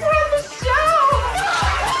 We're on the show.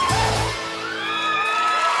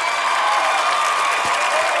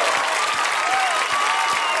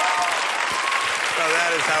 So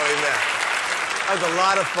that is how we met. That was a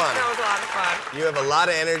lot of fun. That was a lot of fun. You have a lot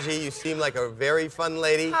of energy. You seem like a very fun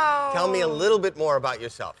lady. Oh. Tell me a little bit more about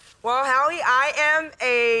yourself. Well, Howie, I am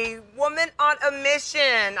a woman on a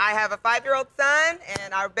mission. I have a 5-year-old son,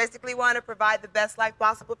 and I basically want to provide the best life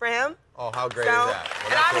possible for him. Oh, how great is that? Well,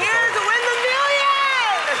 and I'm here to win the million!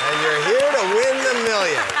 And you're here to win the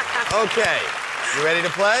million. Okay. You ready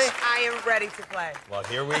to play? I am ready to play. Well,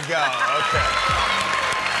 here we go. Okay.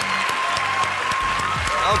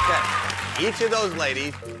 Okay. Each of those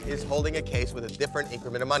ladies is holding a case with a different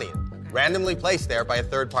increment of money in it. Randomly placed there by a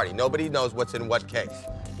third party. Nobody knows what's in what case.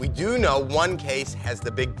 We do know one case has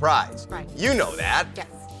the big prize. Right. You know that. Yes.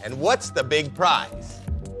 And what's the big prize?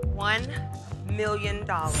 $1 million. $1 million.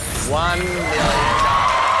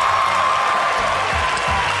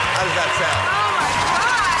 How does that sound?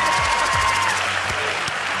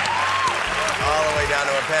 Oh All the way down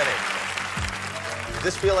to a penny. Does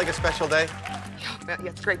this feel like a special day? Yeah,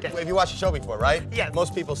 it's a great day. Have you watched the show before, right? Yes.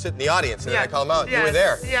 Most people sit in the audience and then I Yes. call them out. You Yes. were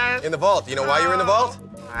there. Yes. In the vault. You know why you're in the vault?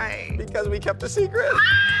 Why? Because we kept the secret.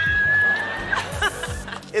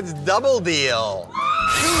 It's double deal. 2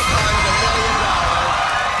 times $1 million.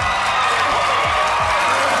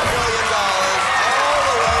 $1 million all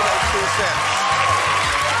the way to 2 cents.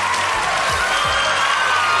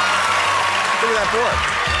 Look at that board.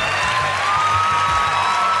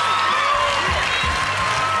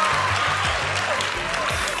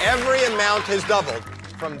 Every amount has doubled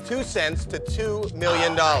from 2 cents to $2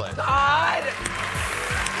 million. God.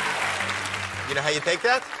 You know how you take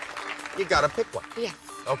that? You gotta pick one. Yes.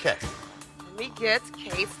 Okay. Let me get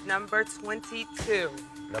case number 22.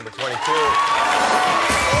 Number 22.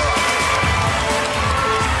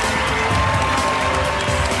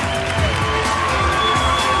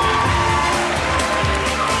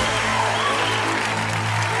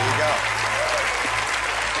 There you go.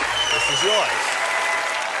 This is yours.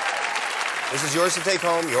 This is yours to take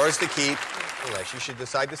home, yours to keep, unless you should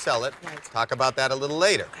decide to sell it. Right. Talk about that a little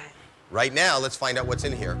later. Okay. Right now, let's find out what's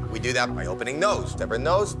in here. We do that by opening those. Never in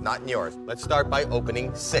those, not in yours. Let's start by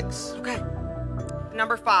opening 6. Okay.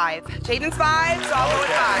 Number 5. Jaden's 5, so I'll go with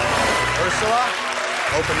 5. Ursula,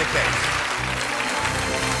 open the case.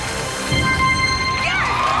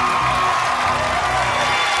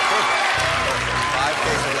 Perfect. 5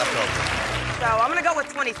 cases left open. So I'm gonna go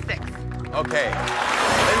with 26. Okay.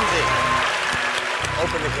 Lindsay,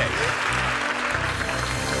 open the case.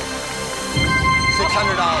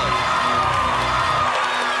 $600.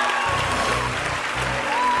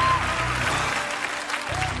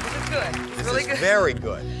 Good. This Really is good. very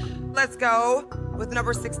good. Let's go with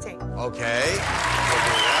number 16. Okay.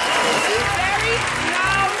 Very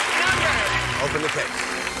low number. Open the case.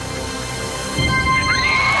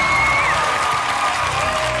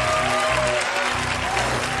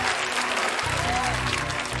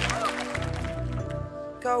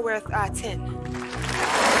 Go with 10. All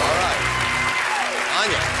right.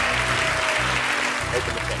 Anya,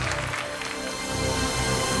 open the case.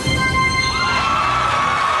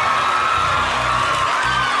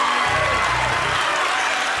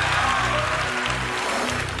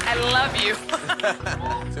 I love you.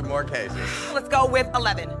 2 more cases. Let's go with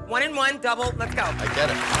 11. 1 and 1, double. Let's go. I get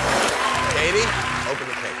it. Katie, open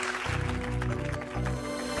the case.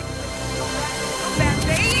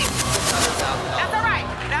 That's all right.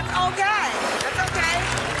 That's okay. That's okay.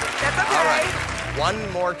 That's okay. All right.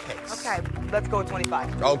 1 more case. Okay, let's go with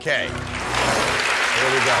 25. Okay. Here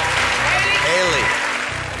we go. Haley,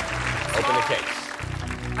 open the case.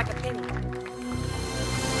 Like a penny.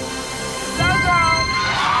 Go, girl.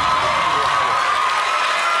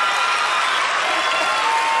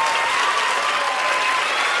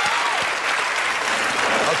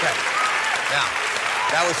 Okay. Now,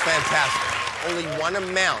 that was fantastic. Only 1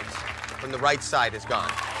 amount from the right side is gone.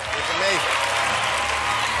 It's amazing.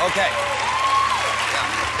 Okay. Now,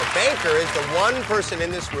 the banker is the one person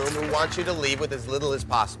in this room who wants you to leave with as little as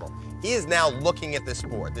possible. He is now looking at this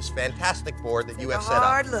board, this fantastic board that you have set up.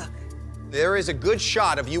 Hard look. There is a good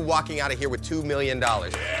shot of you walking out of here with $2 million.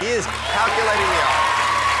 He is calculating the odds.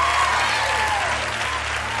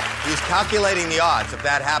 He's calculating the odds of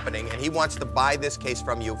that happening, and he wants to buy this case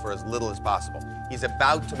from you for as little as possible. He's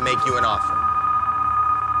about to make you an offer.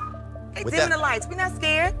 Hey, With dim that- the lights. We're not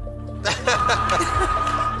scared.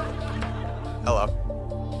 Hello.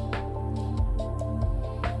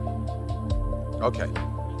 Okay.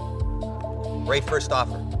 Great first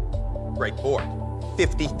offer. Great board.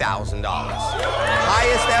 $50,000.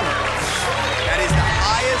 Highest ever. That is the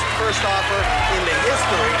highest first offer in the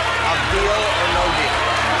history of Deal or No Deal.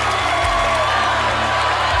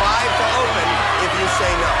 5 to open if you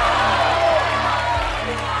say no.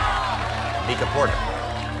 Mika Porter.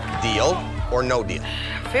 Deal or no deal?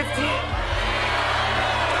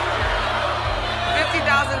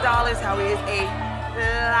 $50,000, Howie, is a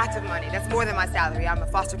lot of money. That's more than my salary. I'm a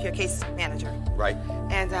foster care case manager. Right.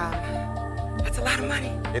 And that's a lot of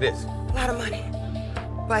money. It is. A lot of money.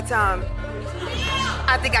 But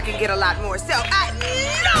I think I can get a lot more. So, no deal!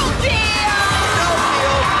 No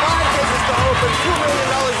deal. 5 cases to open. $2 million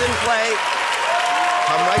in play.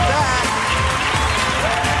 Come right back.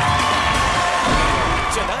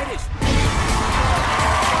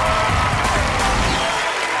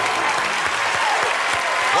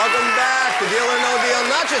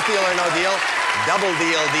 just deal or no deal. Double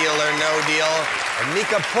deal, deal or no deal.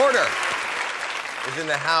 Amika Porter is in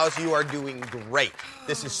the house. You are doing great.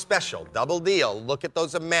 This is special. Double deal. Look at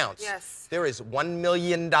those amounts. Yes. There is $1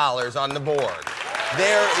 million on the board.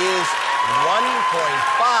 There is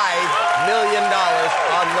 $1.5 million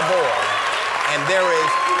on the board. And there is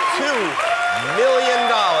 $2 million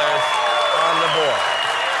on the board.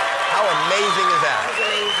 How amazing is that? That's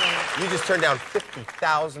amazing. You just turned down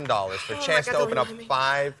 $50,000 for a chance to open up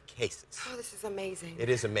 5 cases. Oh, this is amazing. It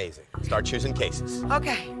is amazing. Start choosing cases.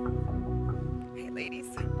 Okay. Hey, ladies.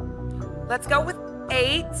 Let's go with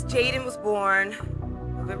 8. Jaden was born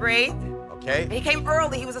November 8th. Okay. And he came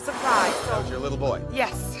early. He was a surprise. That was your little boy.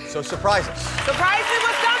 Yes. So surprise us. Surprise me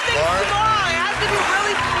with something Lauren? small. It has to be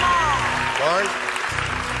really small. Lauren,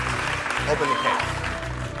 open the case.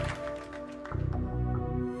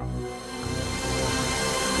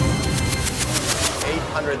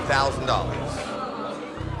 $800,000.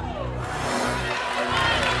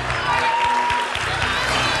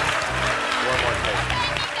 One more case.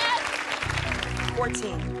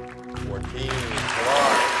 14. 14.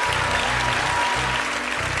 Lauren.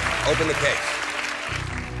 Open the case.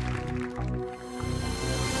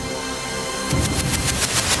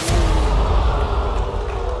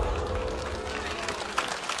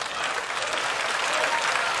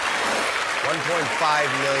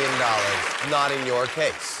 $1.5 million, not in your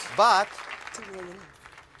case, but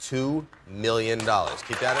 $2 million.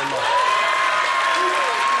 Keep that in mind.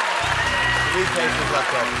 3 cases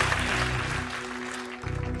left open.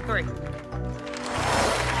 3.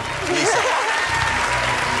 Lisa,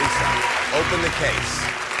 open the case.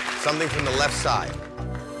 Something from the left side.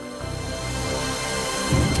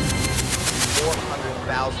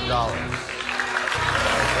 $400,000.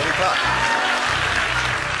 Very tough.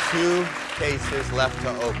 2 cases left to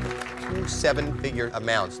open. 2 7-figure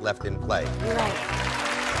amounts left in play. You're right.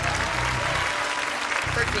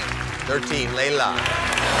 13. 13, Layla.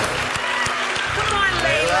 Come on,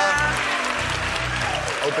 Layla.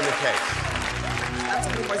 Open the case. That's a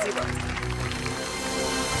few more zeros.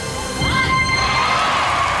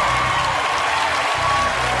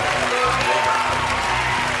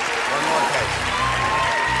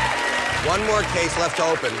 One more case left to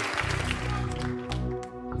open.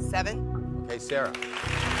 7. Okay, Sarah. The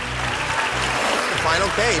final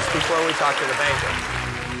case before we talk to the banker.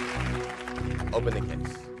 Open the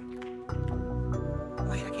case.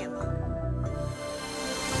 Wait, I can't look. $20,000.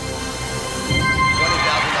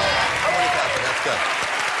 $20,000, that's good.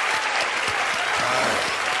 All right.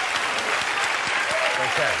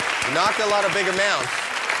 Okay. You knocked a lot of big amounts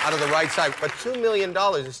out of the right side, but $2 million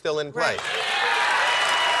is still in play. Right.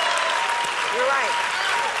 You're right.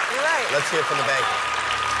 You're right. Let's hear from the banker.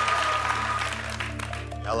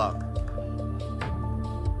 Hello.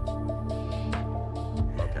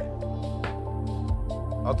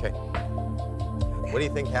 Okay. What do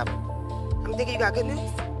you think happened? I'm thinking you got good news.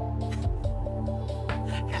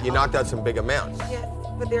 You knocked out some big amounts. Yes,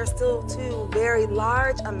 but there are still 2 very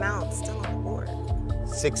large amounts still on the board.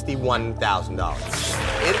 $61,000.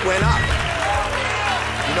 It went up.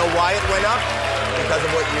 You know why it went up? Because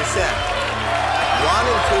of what you said. $1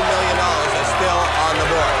 and $2 million are still on the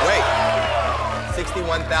board. Wait.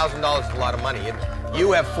 $61,000 is a lot of money, isn't it?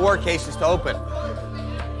 You have 4 cases to open.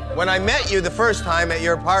 When I met you the first time at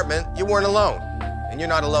your apartment, you weren't alone. And you're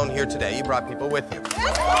not alone here today. You brought people with you.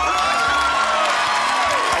 How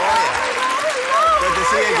are you? Good to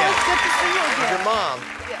see you again. Good to see you again. Your mom.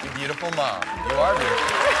 Your beautiful mom. You are beautiful.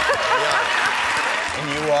 Yeah. And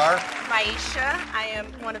you are? Maisha. I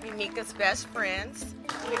am one of Emika's best friends.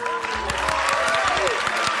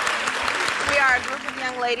 We are a group of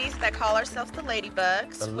young ladies that call ourselves the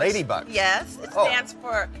Ladybugs. The Ladybugs? Yes. It stands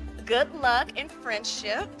for good luck and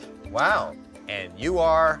friendship. Wow. And you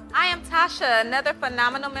are? I am Tasha, another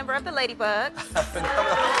phenomenal member of the Ladybugs. Oh,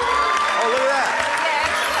 look at that. Yes.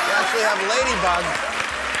 You actually have ladybugs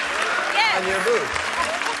on your booth.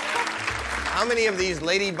 How many of these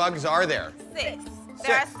ladybugs are there? 6.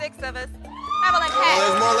 There are 6 of us. Traveling Oh,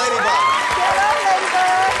 there's more ladybugs. Hello,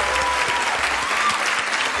 ladybug.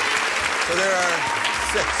 So there are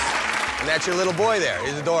 6. And that's your little boy there.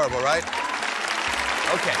 He's adorable, right?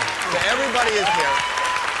 Okay. So everybody is here.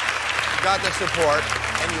 Got the support,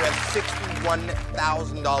 and you have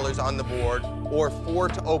 $61,000 on the board, or 4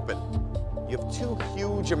 to open. You have 2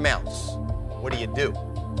 huge amounts. What do? You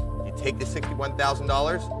take the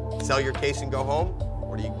 $61,000, sell your case and go home,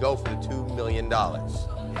 or do you go for the $2 million?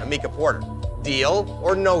 Amika Porter, deal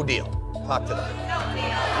or no deal? Talk to them.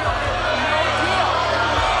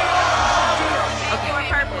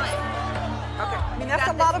 I mean, that's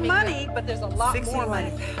a lot of money, but there's a lot more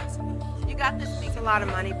money. got this. It's a lot of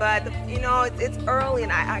money, but you know it's early,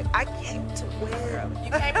 and I came to win. You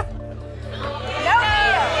came.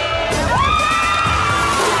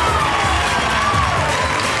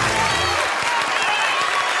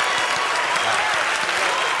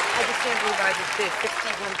 I just can't believe I just did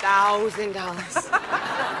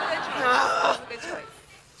 $61,000. Good choice.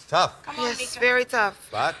 It's tough. Come on, Yes, very tough.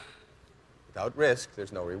 But without risk,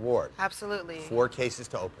 there's no reward. Absolutely. 4 cases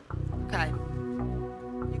to open. Okay.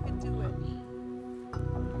 You can do it.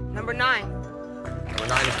 Number 9. Number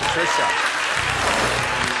 9 is Patricia.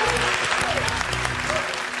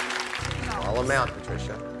 Small amount,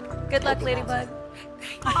 Patricia. Good luck, Ladybug.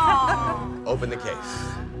 Open the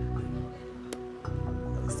case.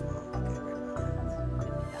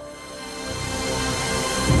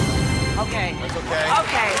 Okay. That's okay.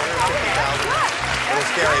 Okay. A little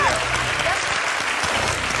scary there.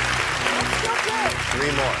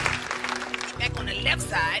 3 more. Back on the left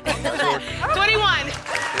side. 21.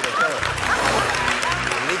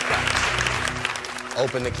 Anika.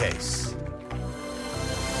 Open the case.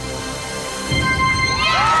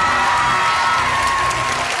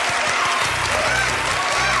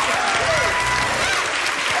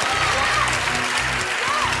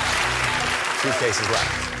 Two cases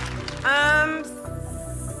left.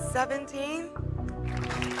 17. 17.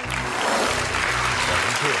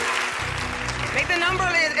 Make the number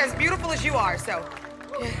as beautiful as you are, so.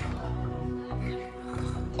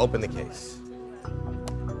 Open the case.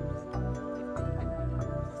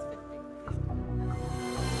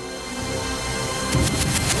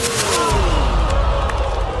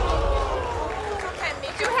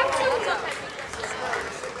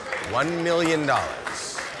 $1 million. $1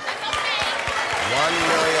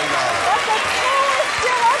 million. But the clue is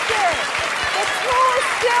still up there. The clue is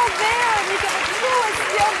still there. The clue is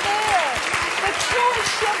still there. The clue is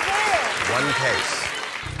still there.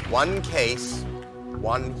 One case,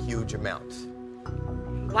 one huge amount.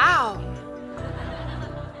 Wow.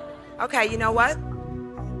 Okay, you know what?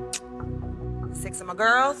 6 of my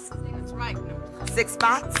girls. That's right. 6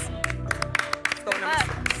 spots. Let's go number 6.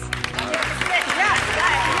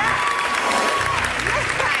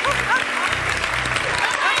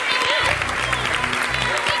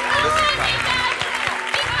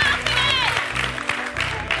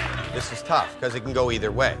 This is tough because it can go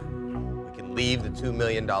either way. We can leave the $2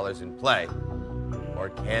 million in play, or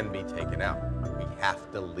it can be taken out. We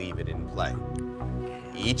have to leave it in play.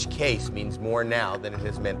 Each case means more now than it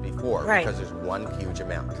has meant before because there's one huge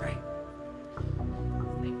amount. Right.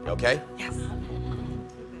 You okay? Yes.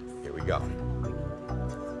 Here we go.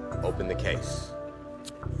 Open the case.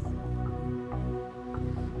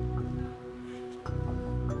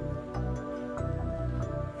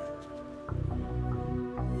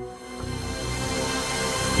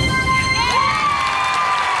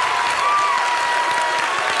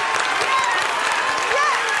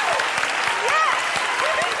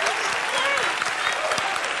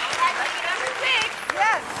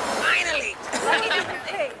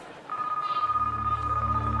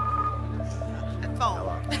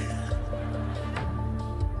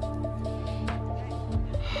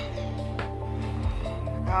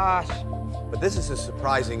 But this is a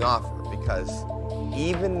surprising offer because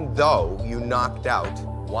even though you knocked out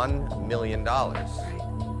 $1 million,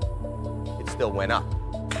 it still went up.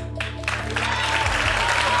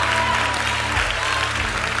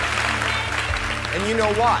 And you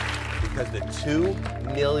know why? Because the $2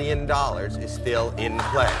 million is still in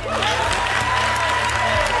play.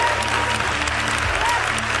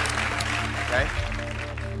 Okay?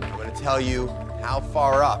 I'm going to tell you how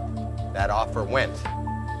far up that offer went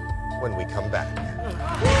when we come back. Welcome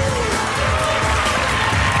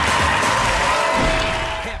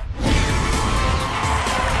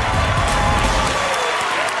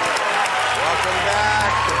back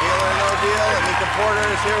to Deal or No Deal. Anika Porter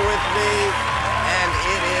is here with me, and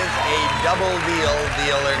it is a double deal,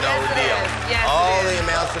 Deal or No Deal. Yes, all the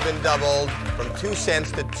amounts have been doubled from 2 cents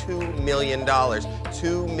to $2 million.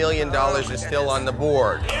 $2 million is still on the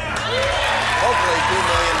board. Hopefully $2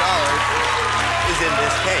 million is in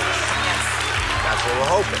this case. That's what we're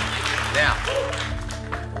hoping. Now,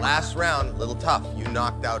 last round, a little tough. You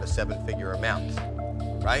knocked out a 7-figure amount,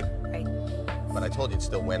 right? Right. But I told you it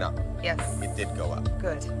still went up. Yes. It did go up.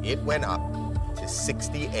 Good. It went up to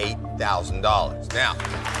 $68,000. Now,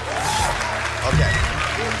 okay.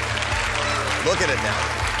 Look at it now.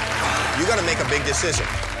 You got to make a big decision.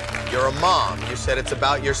 You're a mom. You said it's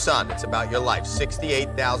about your son. It's about your life.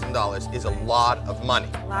 $68,000 is a lot of money.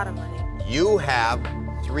 A lot of money. You have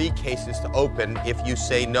 3 cases to open if you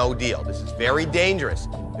say no deal. This is very dangerous.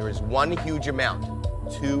 There is one huge amount,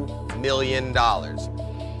 $2 million.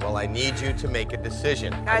 Well, I need you to make a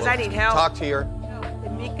decision. Guys, I need help. Talk to your...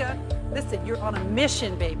 And Mika, listen, you're on a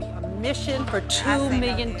mission, baby. A mission for $2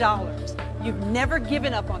 million. You've never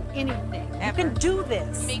given up on anything. You can do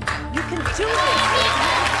this. You can do this.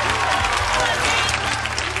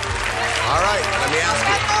 All right, let me ask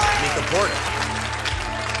you, Mika Porter.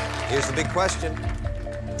 Here's the big question.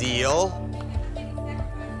 Deal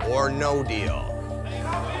or no deal?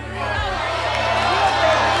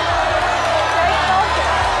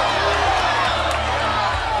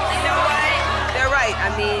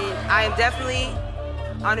 I mean, I am definitely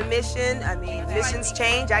on a mission. I mean, missions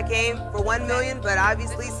change. I came for 1 million, but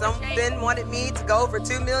obviously something wanted me to go for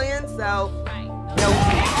 2 million, so no.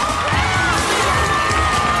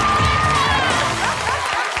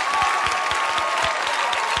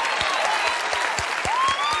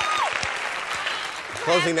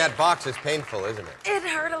 Closing that box is painful, isn't it? It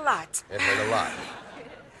hurt a lot. It hurt a lot.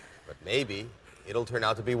 But maybe it'll turn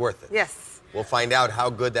out to be worth it. Yes. We'll find out how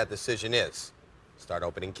good that decision is. Start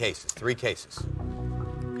opening cases. 3 cases.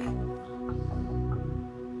 Okay.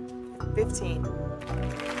 15. 15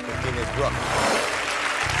 is Brooke.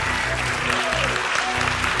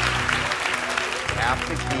 You have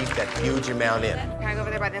to keep that huge amount in. Can I go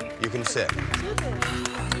over there by them? You can sit.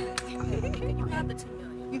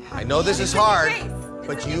 I know this is hard,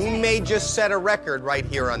 but you may just set a record right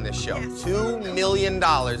here on this show. $2 million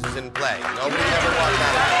is in play. Nobody ever walked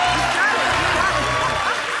out of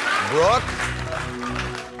it. Brooke,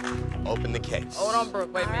 open the case. Hold on,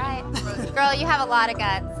 Brooke. Wait a minute. All right. Girl, you have a lot of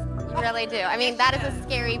guts. You really do. I mean, that is a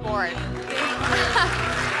scary board.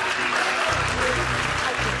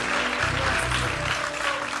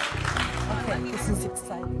 Okay, this is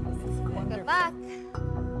exciting. This is wonderful. Good luck.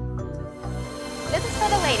 This is for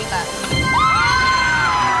the ladybug.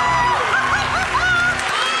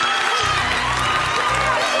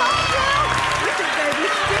 Listen, baby,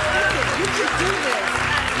 stick with it. You can do this.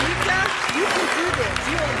 Mika, you can do this.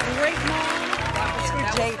 You're a great mom. That was for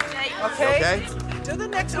Jade. Okay? Okay? Do the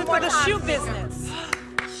next one for the shoe business.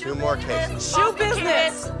 2 more cases. Shoe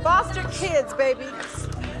business. Foster kids, baby.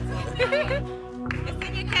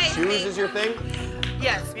 Shoes is your thing?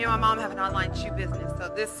 Yes, me and my mom have an online shoe business, so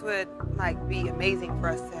this would like be amazing for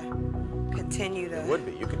us to continue to. It would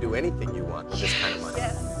be. You could do anything you want with this kind of money.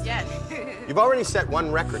 Yes. You've already set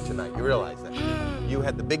 1 record tonight. You realize that? You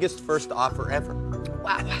had the biggest first offer ever.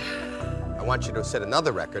 Wow. I want you to set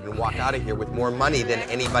another record and walk out of here with more money than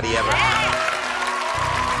anybody ever had.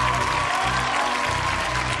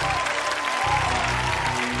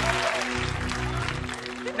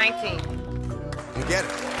 You get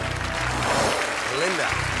it.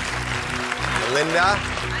 Melinda,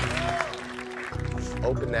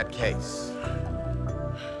 open that case.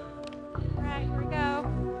 All right, here we go.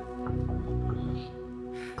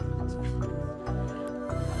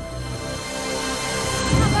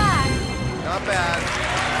 Not bad. Not bad.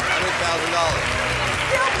 $100,000.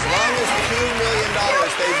 As long as $2 million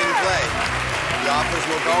stays in play, the offers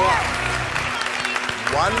will go up.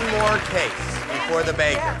 1 more case before the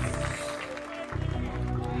banker.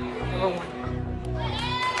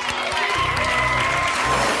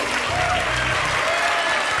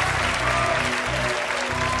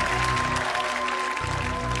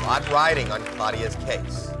 Lot riding on Claudia's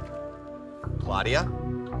case. Claudia,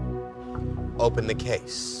 open the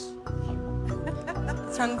case.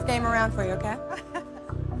 Let's turn this game around for you, okay?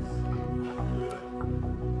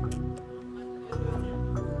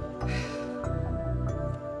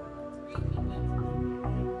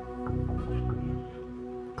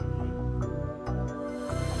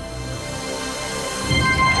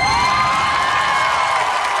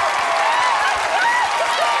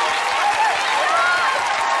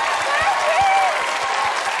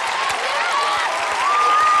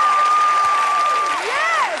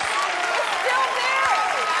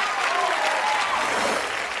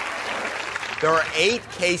 There are 8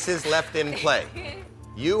 cases left in play.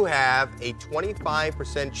 You have a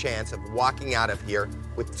 25% chance of walking out of here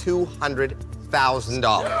with $200,000.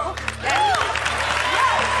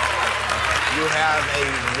 You have a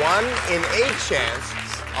 1 in 8 chance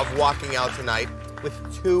of walking out tonight with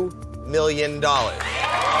 $2 million.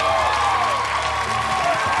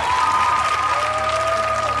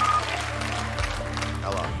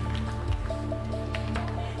 Hello.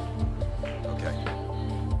 Okay.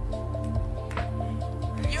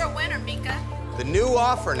 You're a winner, Mika. The new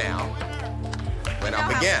offer now went up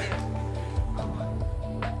again.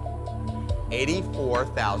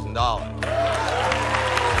 $84,000.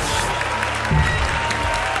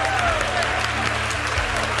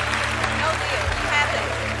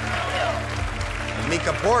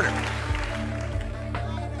 Mika Porter.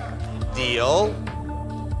 Deal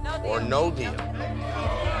or no deal. That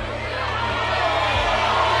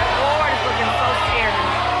board is looking so scary.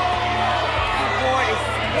 That board is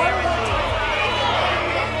scaring me.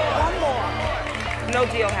 One more. No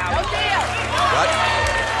deal, Howie. No deal. What?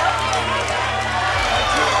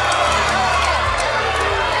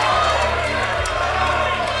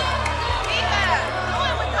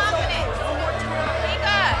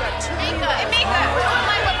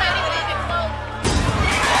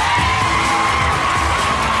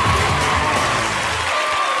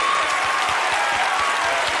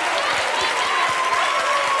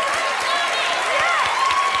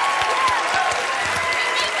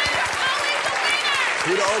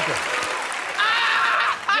 Who to open?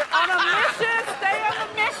 You're on a mission. Stay on a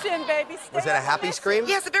mission, baby. Was that a happy scream?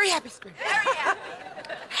 Yes, a very happy scream. Very happy.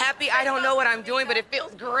 Happy, I don't know what I'm doing, but it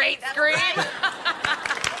feels great scream.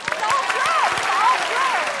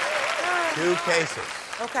 Two cases.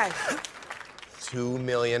 Okay. $2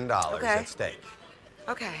 million at stake.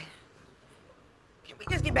 Okay. Can we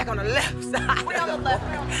just get back on the left side? We're on the left.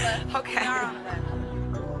 We're on the left. Okay.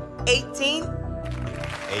 18.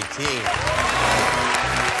 18.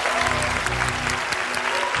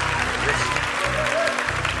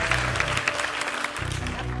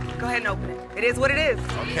 Go ahead and open it. It is what it is.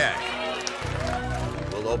 Okay.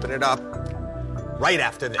 We'll open it up right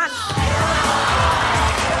after this.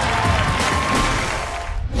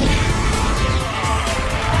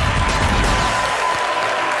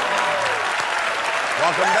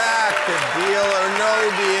 Welcome back to Deal or No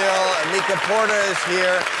Deal. Amika Porter is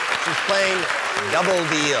here. She's playing Double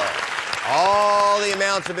Deal. All the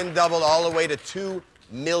amounts have been doubled all the way to $2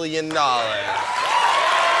 million.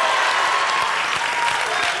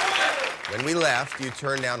 When we left, you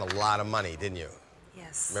turned down a lot of money, didn't you?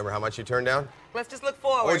 Yes. Remember how much you turned down? Let's just look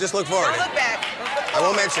forward. Oh, just look forward. Don't look back. I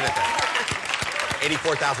won't mention it then.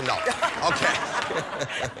 $84,000. Okay.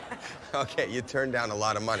 Okay, you turned down a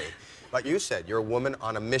lot of money. But you said you're a woman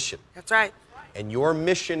on a mission. That's right. And your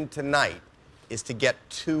mission tonight is to get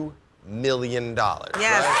 $2 million.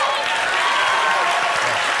 Yes. Right?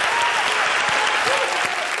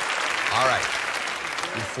 All right.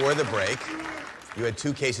 Before the break, you had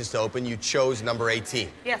two cases to open. You chose number 18.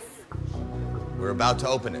 Yes. We're about to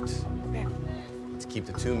open it. Okay. Let's keep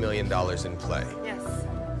the $2 million in play. Yes.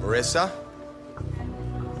 Marissa,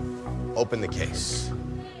 open the case.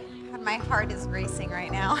 God, my heart is racing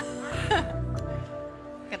right now.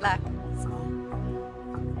 Good luck.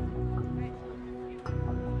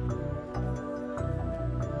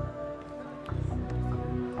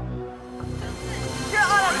 You're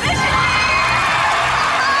on a mission!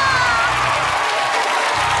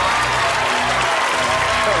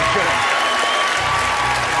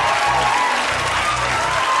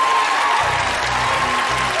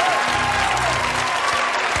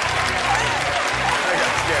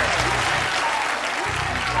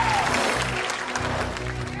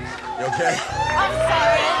 Okay? I'm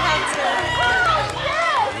sorry, I had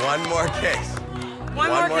to. One more case.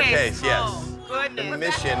 One more case. Yes. Oh, goodness. The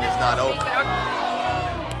mission is not over.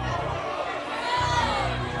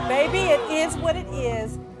 Baby, it is what it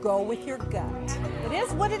is. Go with your gut. It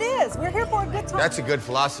is what it is. We're here for a good time. That's a good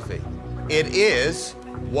philosophy. It is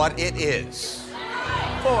what it is.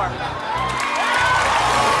 4.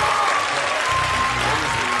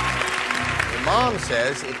 Your mom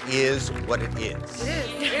says it is what it is. It is.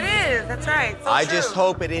 It is. That's right. So I true. just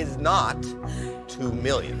hope it is not $2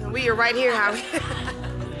 million. We are right here, Howie.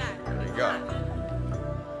 There you go.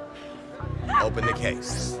 Open the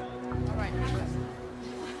case.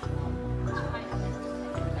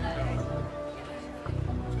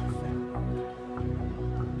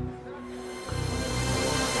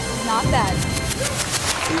 Not bad.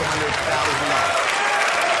 $200,000.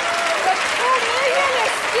 The $2 million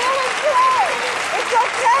is still in play. It's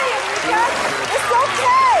okay, Amika. It's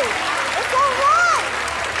okay. It's all right.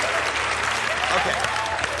 Okay.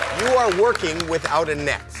 You are working without a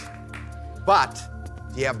net. But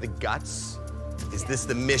do you have the guts? Is this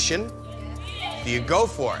the mission? Do you go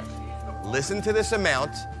for it? Listen to this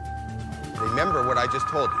amount. Remember what I just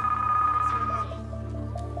told you.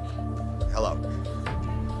 Hello.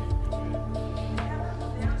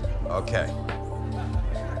 Okay.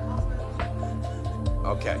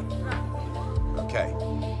 Okay. Okay.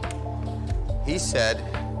 He said,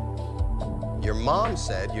 your mom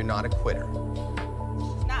said you're not a quitter.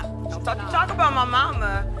 Don't talk about my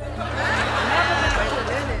mama.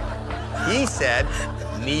 He said,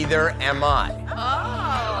 neither am I.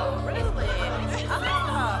 Oh, really?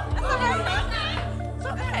 It's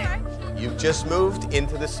okay. You've just moved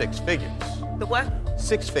into the 6 figures. The what?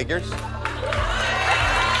 6 figures.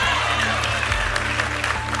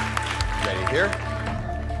 Ready here?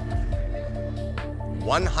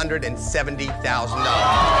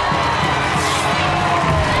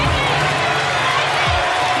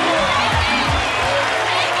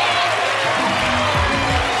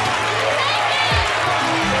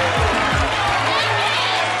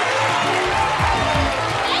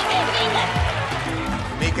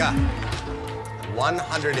 Mika,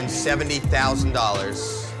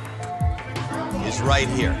 $170,000 is right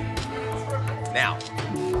here. Now,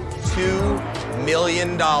 $2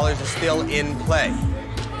 million is still in play.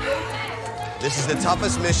 This is the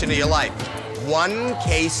toughest mission of your life. One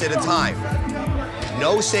case at a time.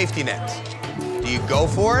 No safety net. Do you go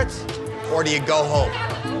for it, or do you go home?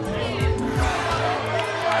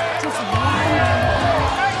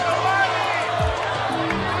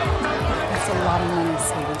 That's a lot of money,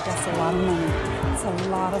 sweetie. That's a lot of money. It's a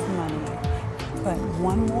lot of money. But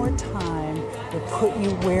one more time to put you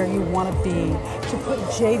where you want to be, to put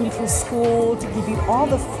Jaden through school, to give you all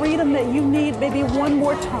the freedom that you need, baby, one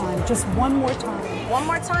more time, just one more time. One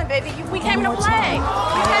more time, baby. We One came to more play. time. We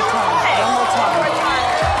One came more to time. play. One more time. One more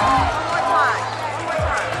time. One more time.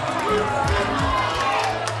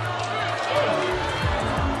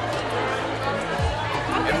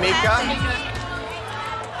 Emika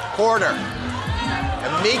Porter.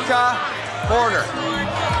 Emika Porter.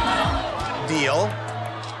 Deal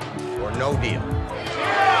or no deal?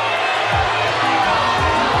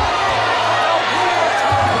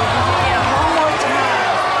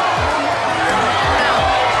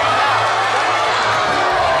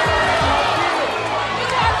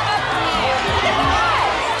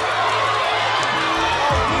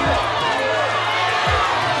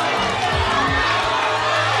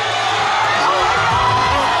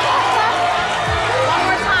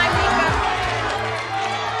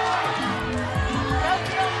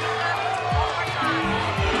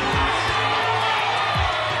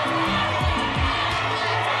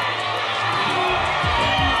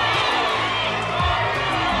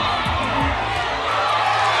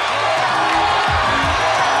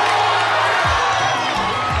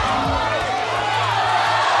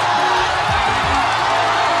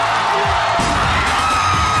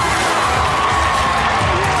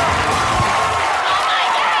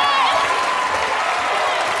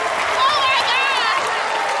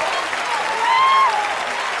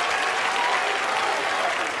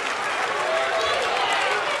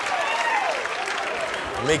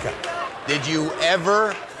 Mika, did you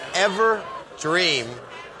ever dream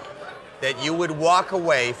that you would walk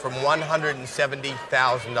away from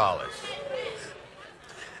 $170,000?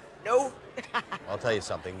 No. I'll tell you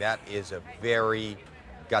something, that is a very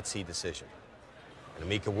gutsy decision. And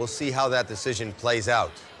Mika, we'll see how that decision plays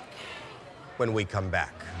out when we come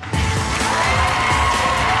back.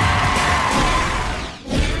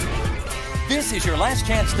 This is your last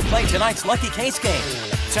chance to play tonight's Lucky Case game.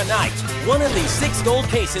 Tonight, one of these 6 gold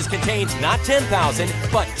cases contains not $10,000,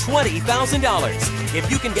 but $20,000. If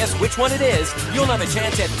you can guess which one it is, you'll have a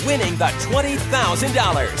chance at winning the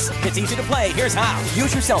 $20,000. It's easy to play. Here's how.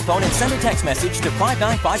 Use your cell phone and send a text message to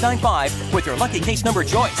 59595 with your lucky case number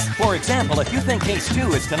choice. For example, if you think case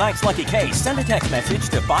 2 is tonight's lucky case, send a text message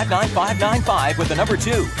to 59595 with the number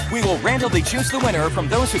 2. We will randomly choose the winner from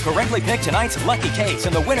those who correctly pick tonight's lucky case,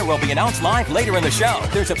 and the winner will be announced live later in the show.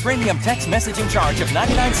 There's a premium text messaging charge of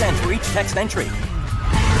 99 cents for each text entry. Welcome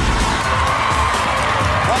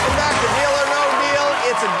back to Deal or No Deal.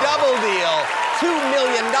 It's a double deal. $2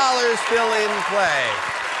 million still in play.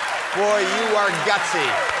 Boy, you are gutsy.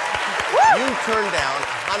 You turned down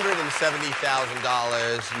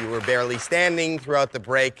 $170,000. You were barely standing throughout the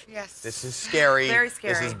break. Yes. This is scary. Very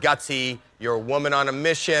scary. This is gutsy. You're a woman on a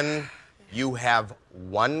mission. You have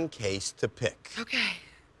one case to pick. Okay.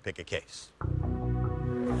 Pick a case.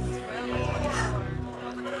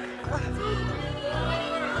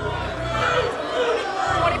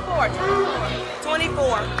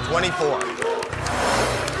 24. 24.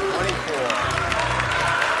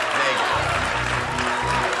 Megan.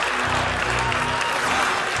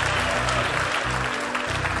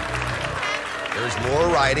 There's more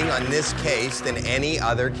riding on this case than any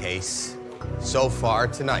other case so far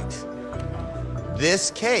tonight.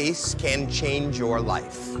 This case can change your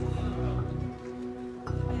life.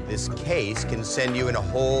 This case can send you in a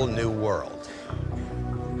whole new world.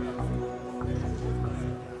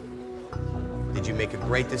 Did you make a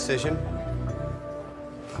great decision?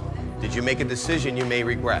 Did you make a decision you may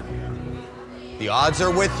regret? The odds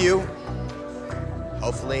are with you.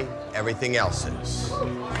 Hopefully, everything else is.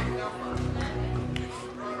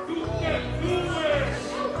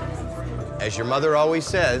 As your mother always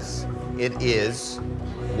says, it is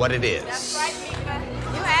what it is. That's right, Mika.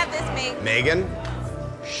 You have this, Mika. Megan,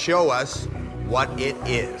 show us what it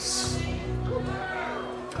is.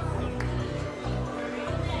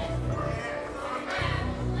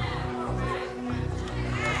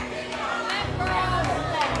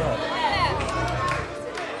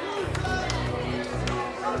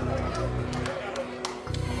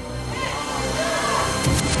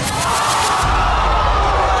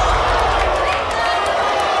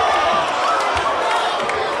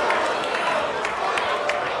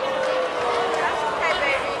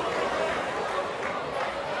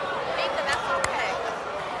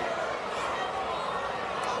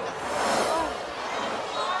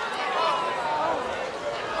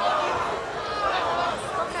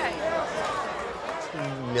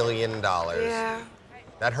 million. Yeah.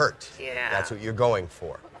 That hurt. Yeah. That's what you're going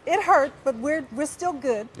for. It hurt, but we're still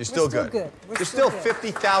good. You're still good. There's still $50,000 in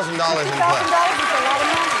play. $50,000 is a lot of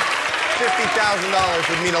money. $50,000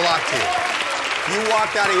 would mean a lot to you. If you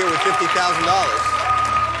walked out of here with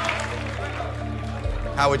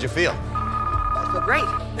 $50,000, how would you feel? I feel great.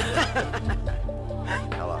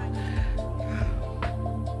 Hello.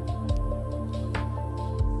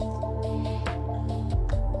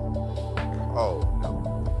 Oh, no.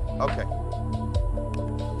 Okay.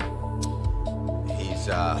 He's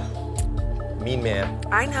mean man.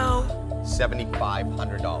 I know.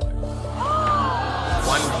 $7,500.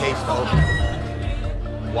 One case to open.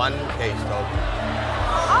 One case to open.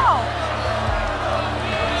 Oh.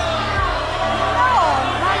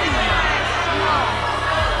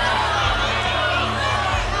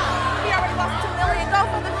 He already lost $2 million. Go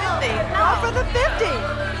for the 50. Go for the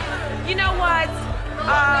 50. You know what?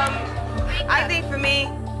 I think for me,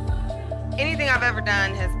 anything I've ever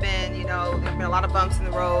done has been, you know, there's been a lot of bumps in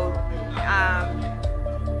the road.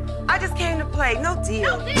 I just came to play. No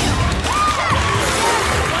deal. Okay.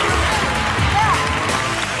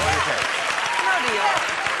 No deal.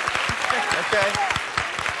 Okay.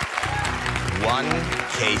 One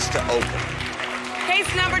case to open.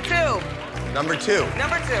 Case number 2. Number 2.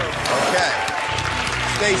 Number 2. Okay.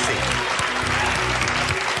 Stacy,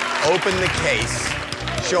 open the case.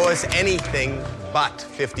 Show us anything but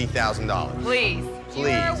 $50,000. Please. You're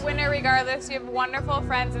a winner regardless. You have wonderful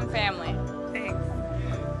friends and family. Thanks.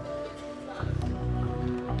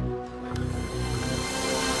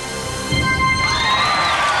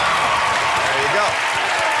 There you go.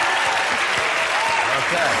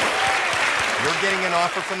 Okay. You're getting an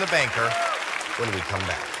offer from the banker when we come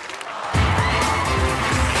back.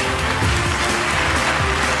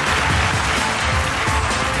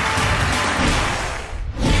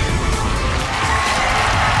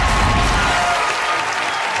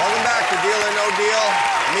 Welcome back to Deal or No Deal.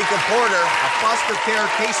 Mika Porter, a foster care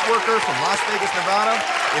caseworker from Las Vegas, Nevada.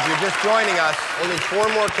 If you're just joining us, only 4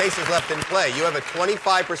 more cases left in play. You have a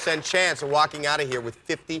 25% chance of walking out of here with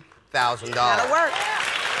 $50,000. That'll work.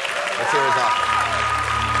 Let's hear his offer.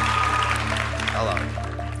 Hello.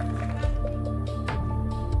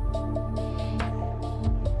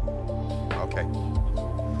 Okay.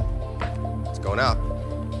 It's going up.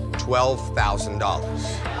 $12,000.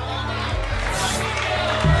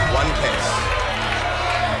 One case.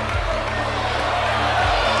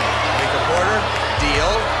 Mika Porter,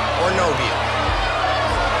 deal or no deal?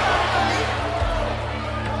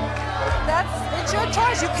 It's your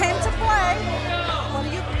choice. You came to play. What do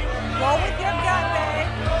you go with your gut, babe?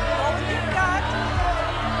 Go with your gut.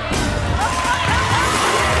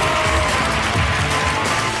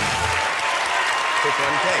 Pick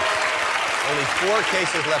one case. Only 4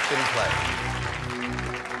 cases left in play.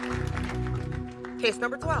 Case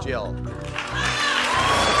number 12. Jill.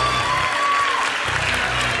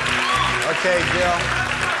 Okay, Jill.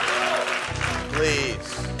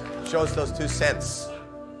 Please, show us those 2 cents.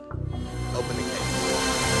 Open the case.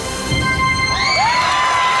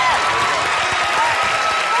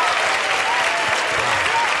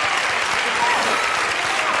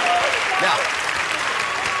 Now,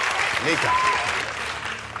 Mika,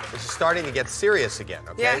 this is starting to get serious again,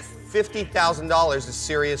 okay? Yes. $50,000 is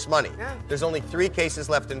serious money. Yeah. There's only 3 cases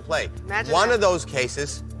left in play. Imagine One that. of those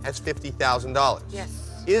cases has $50,000. Yes.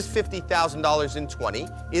 Is $50,000 in 20?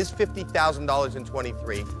 Is $50,000 in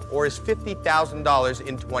 23? Or is $50,000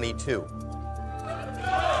 in 22?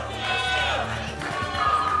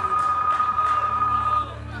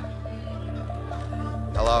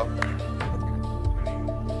 Hello?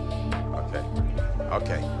 Okay.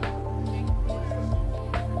 Okay.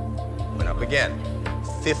 Went up again.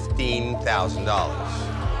 $15,000.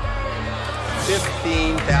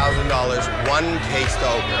 $15,000, one case to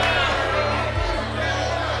open.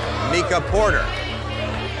 Mika Porter,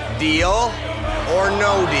 deal or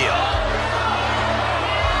no deal?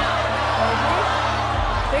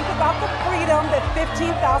 Think about the freedom that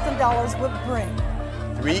 $15,000 would bring.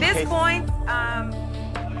 At this point,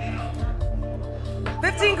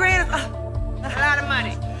 15 grand is a lot of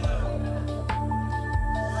money.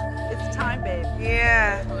 It's time, babe.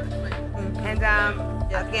 Yeah. And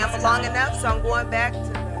I've gambled long enough, so I'm going back to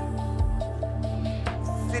the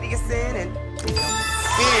city of sin and deal.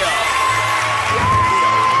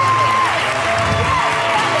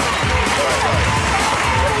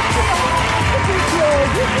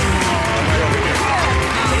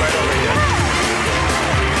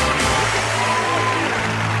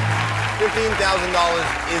 $15,000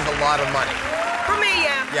 is a lot of money. For me,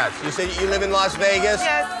 yeah. Yes. You say you live in Las Vegas?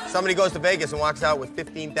 Yes. Somebody goes to Vegas and walks out with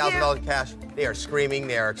 $15,000 cash. They are screaming.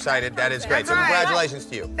 They are excited. That is great. That's So right. congratulations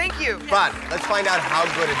to you. Thank you. But let's find out how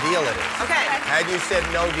good a deal it is. Okay. Had you said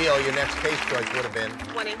no deal, your next case choice would have been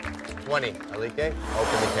 20. 20. Alike,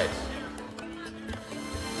 open the case.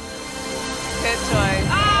 Good choice.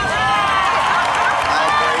 How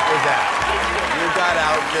great was that? You got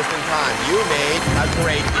out just in time. You made a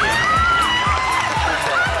great deal.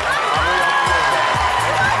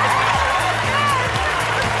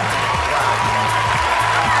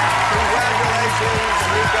 Congratulations,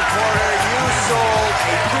 Mika Porter. You sold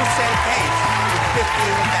a 2-cent case for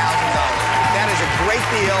 $15,000. That is a great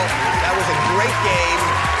deal. That was a great game.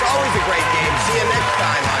 It's always a great game. See you next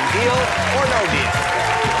time on Deal or No Deal.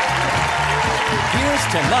 Here's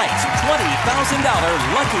tonight's $20,000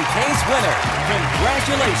 Lucky Case winner.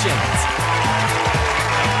 Congratulations.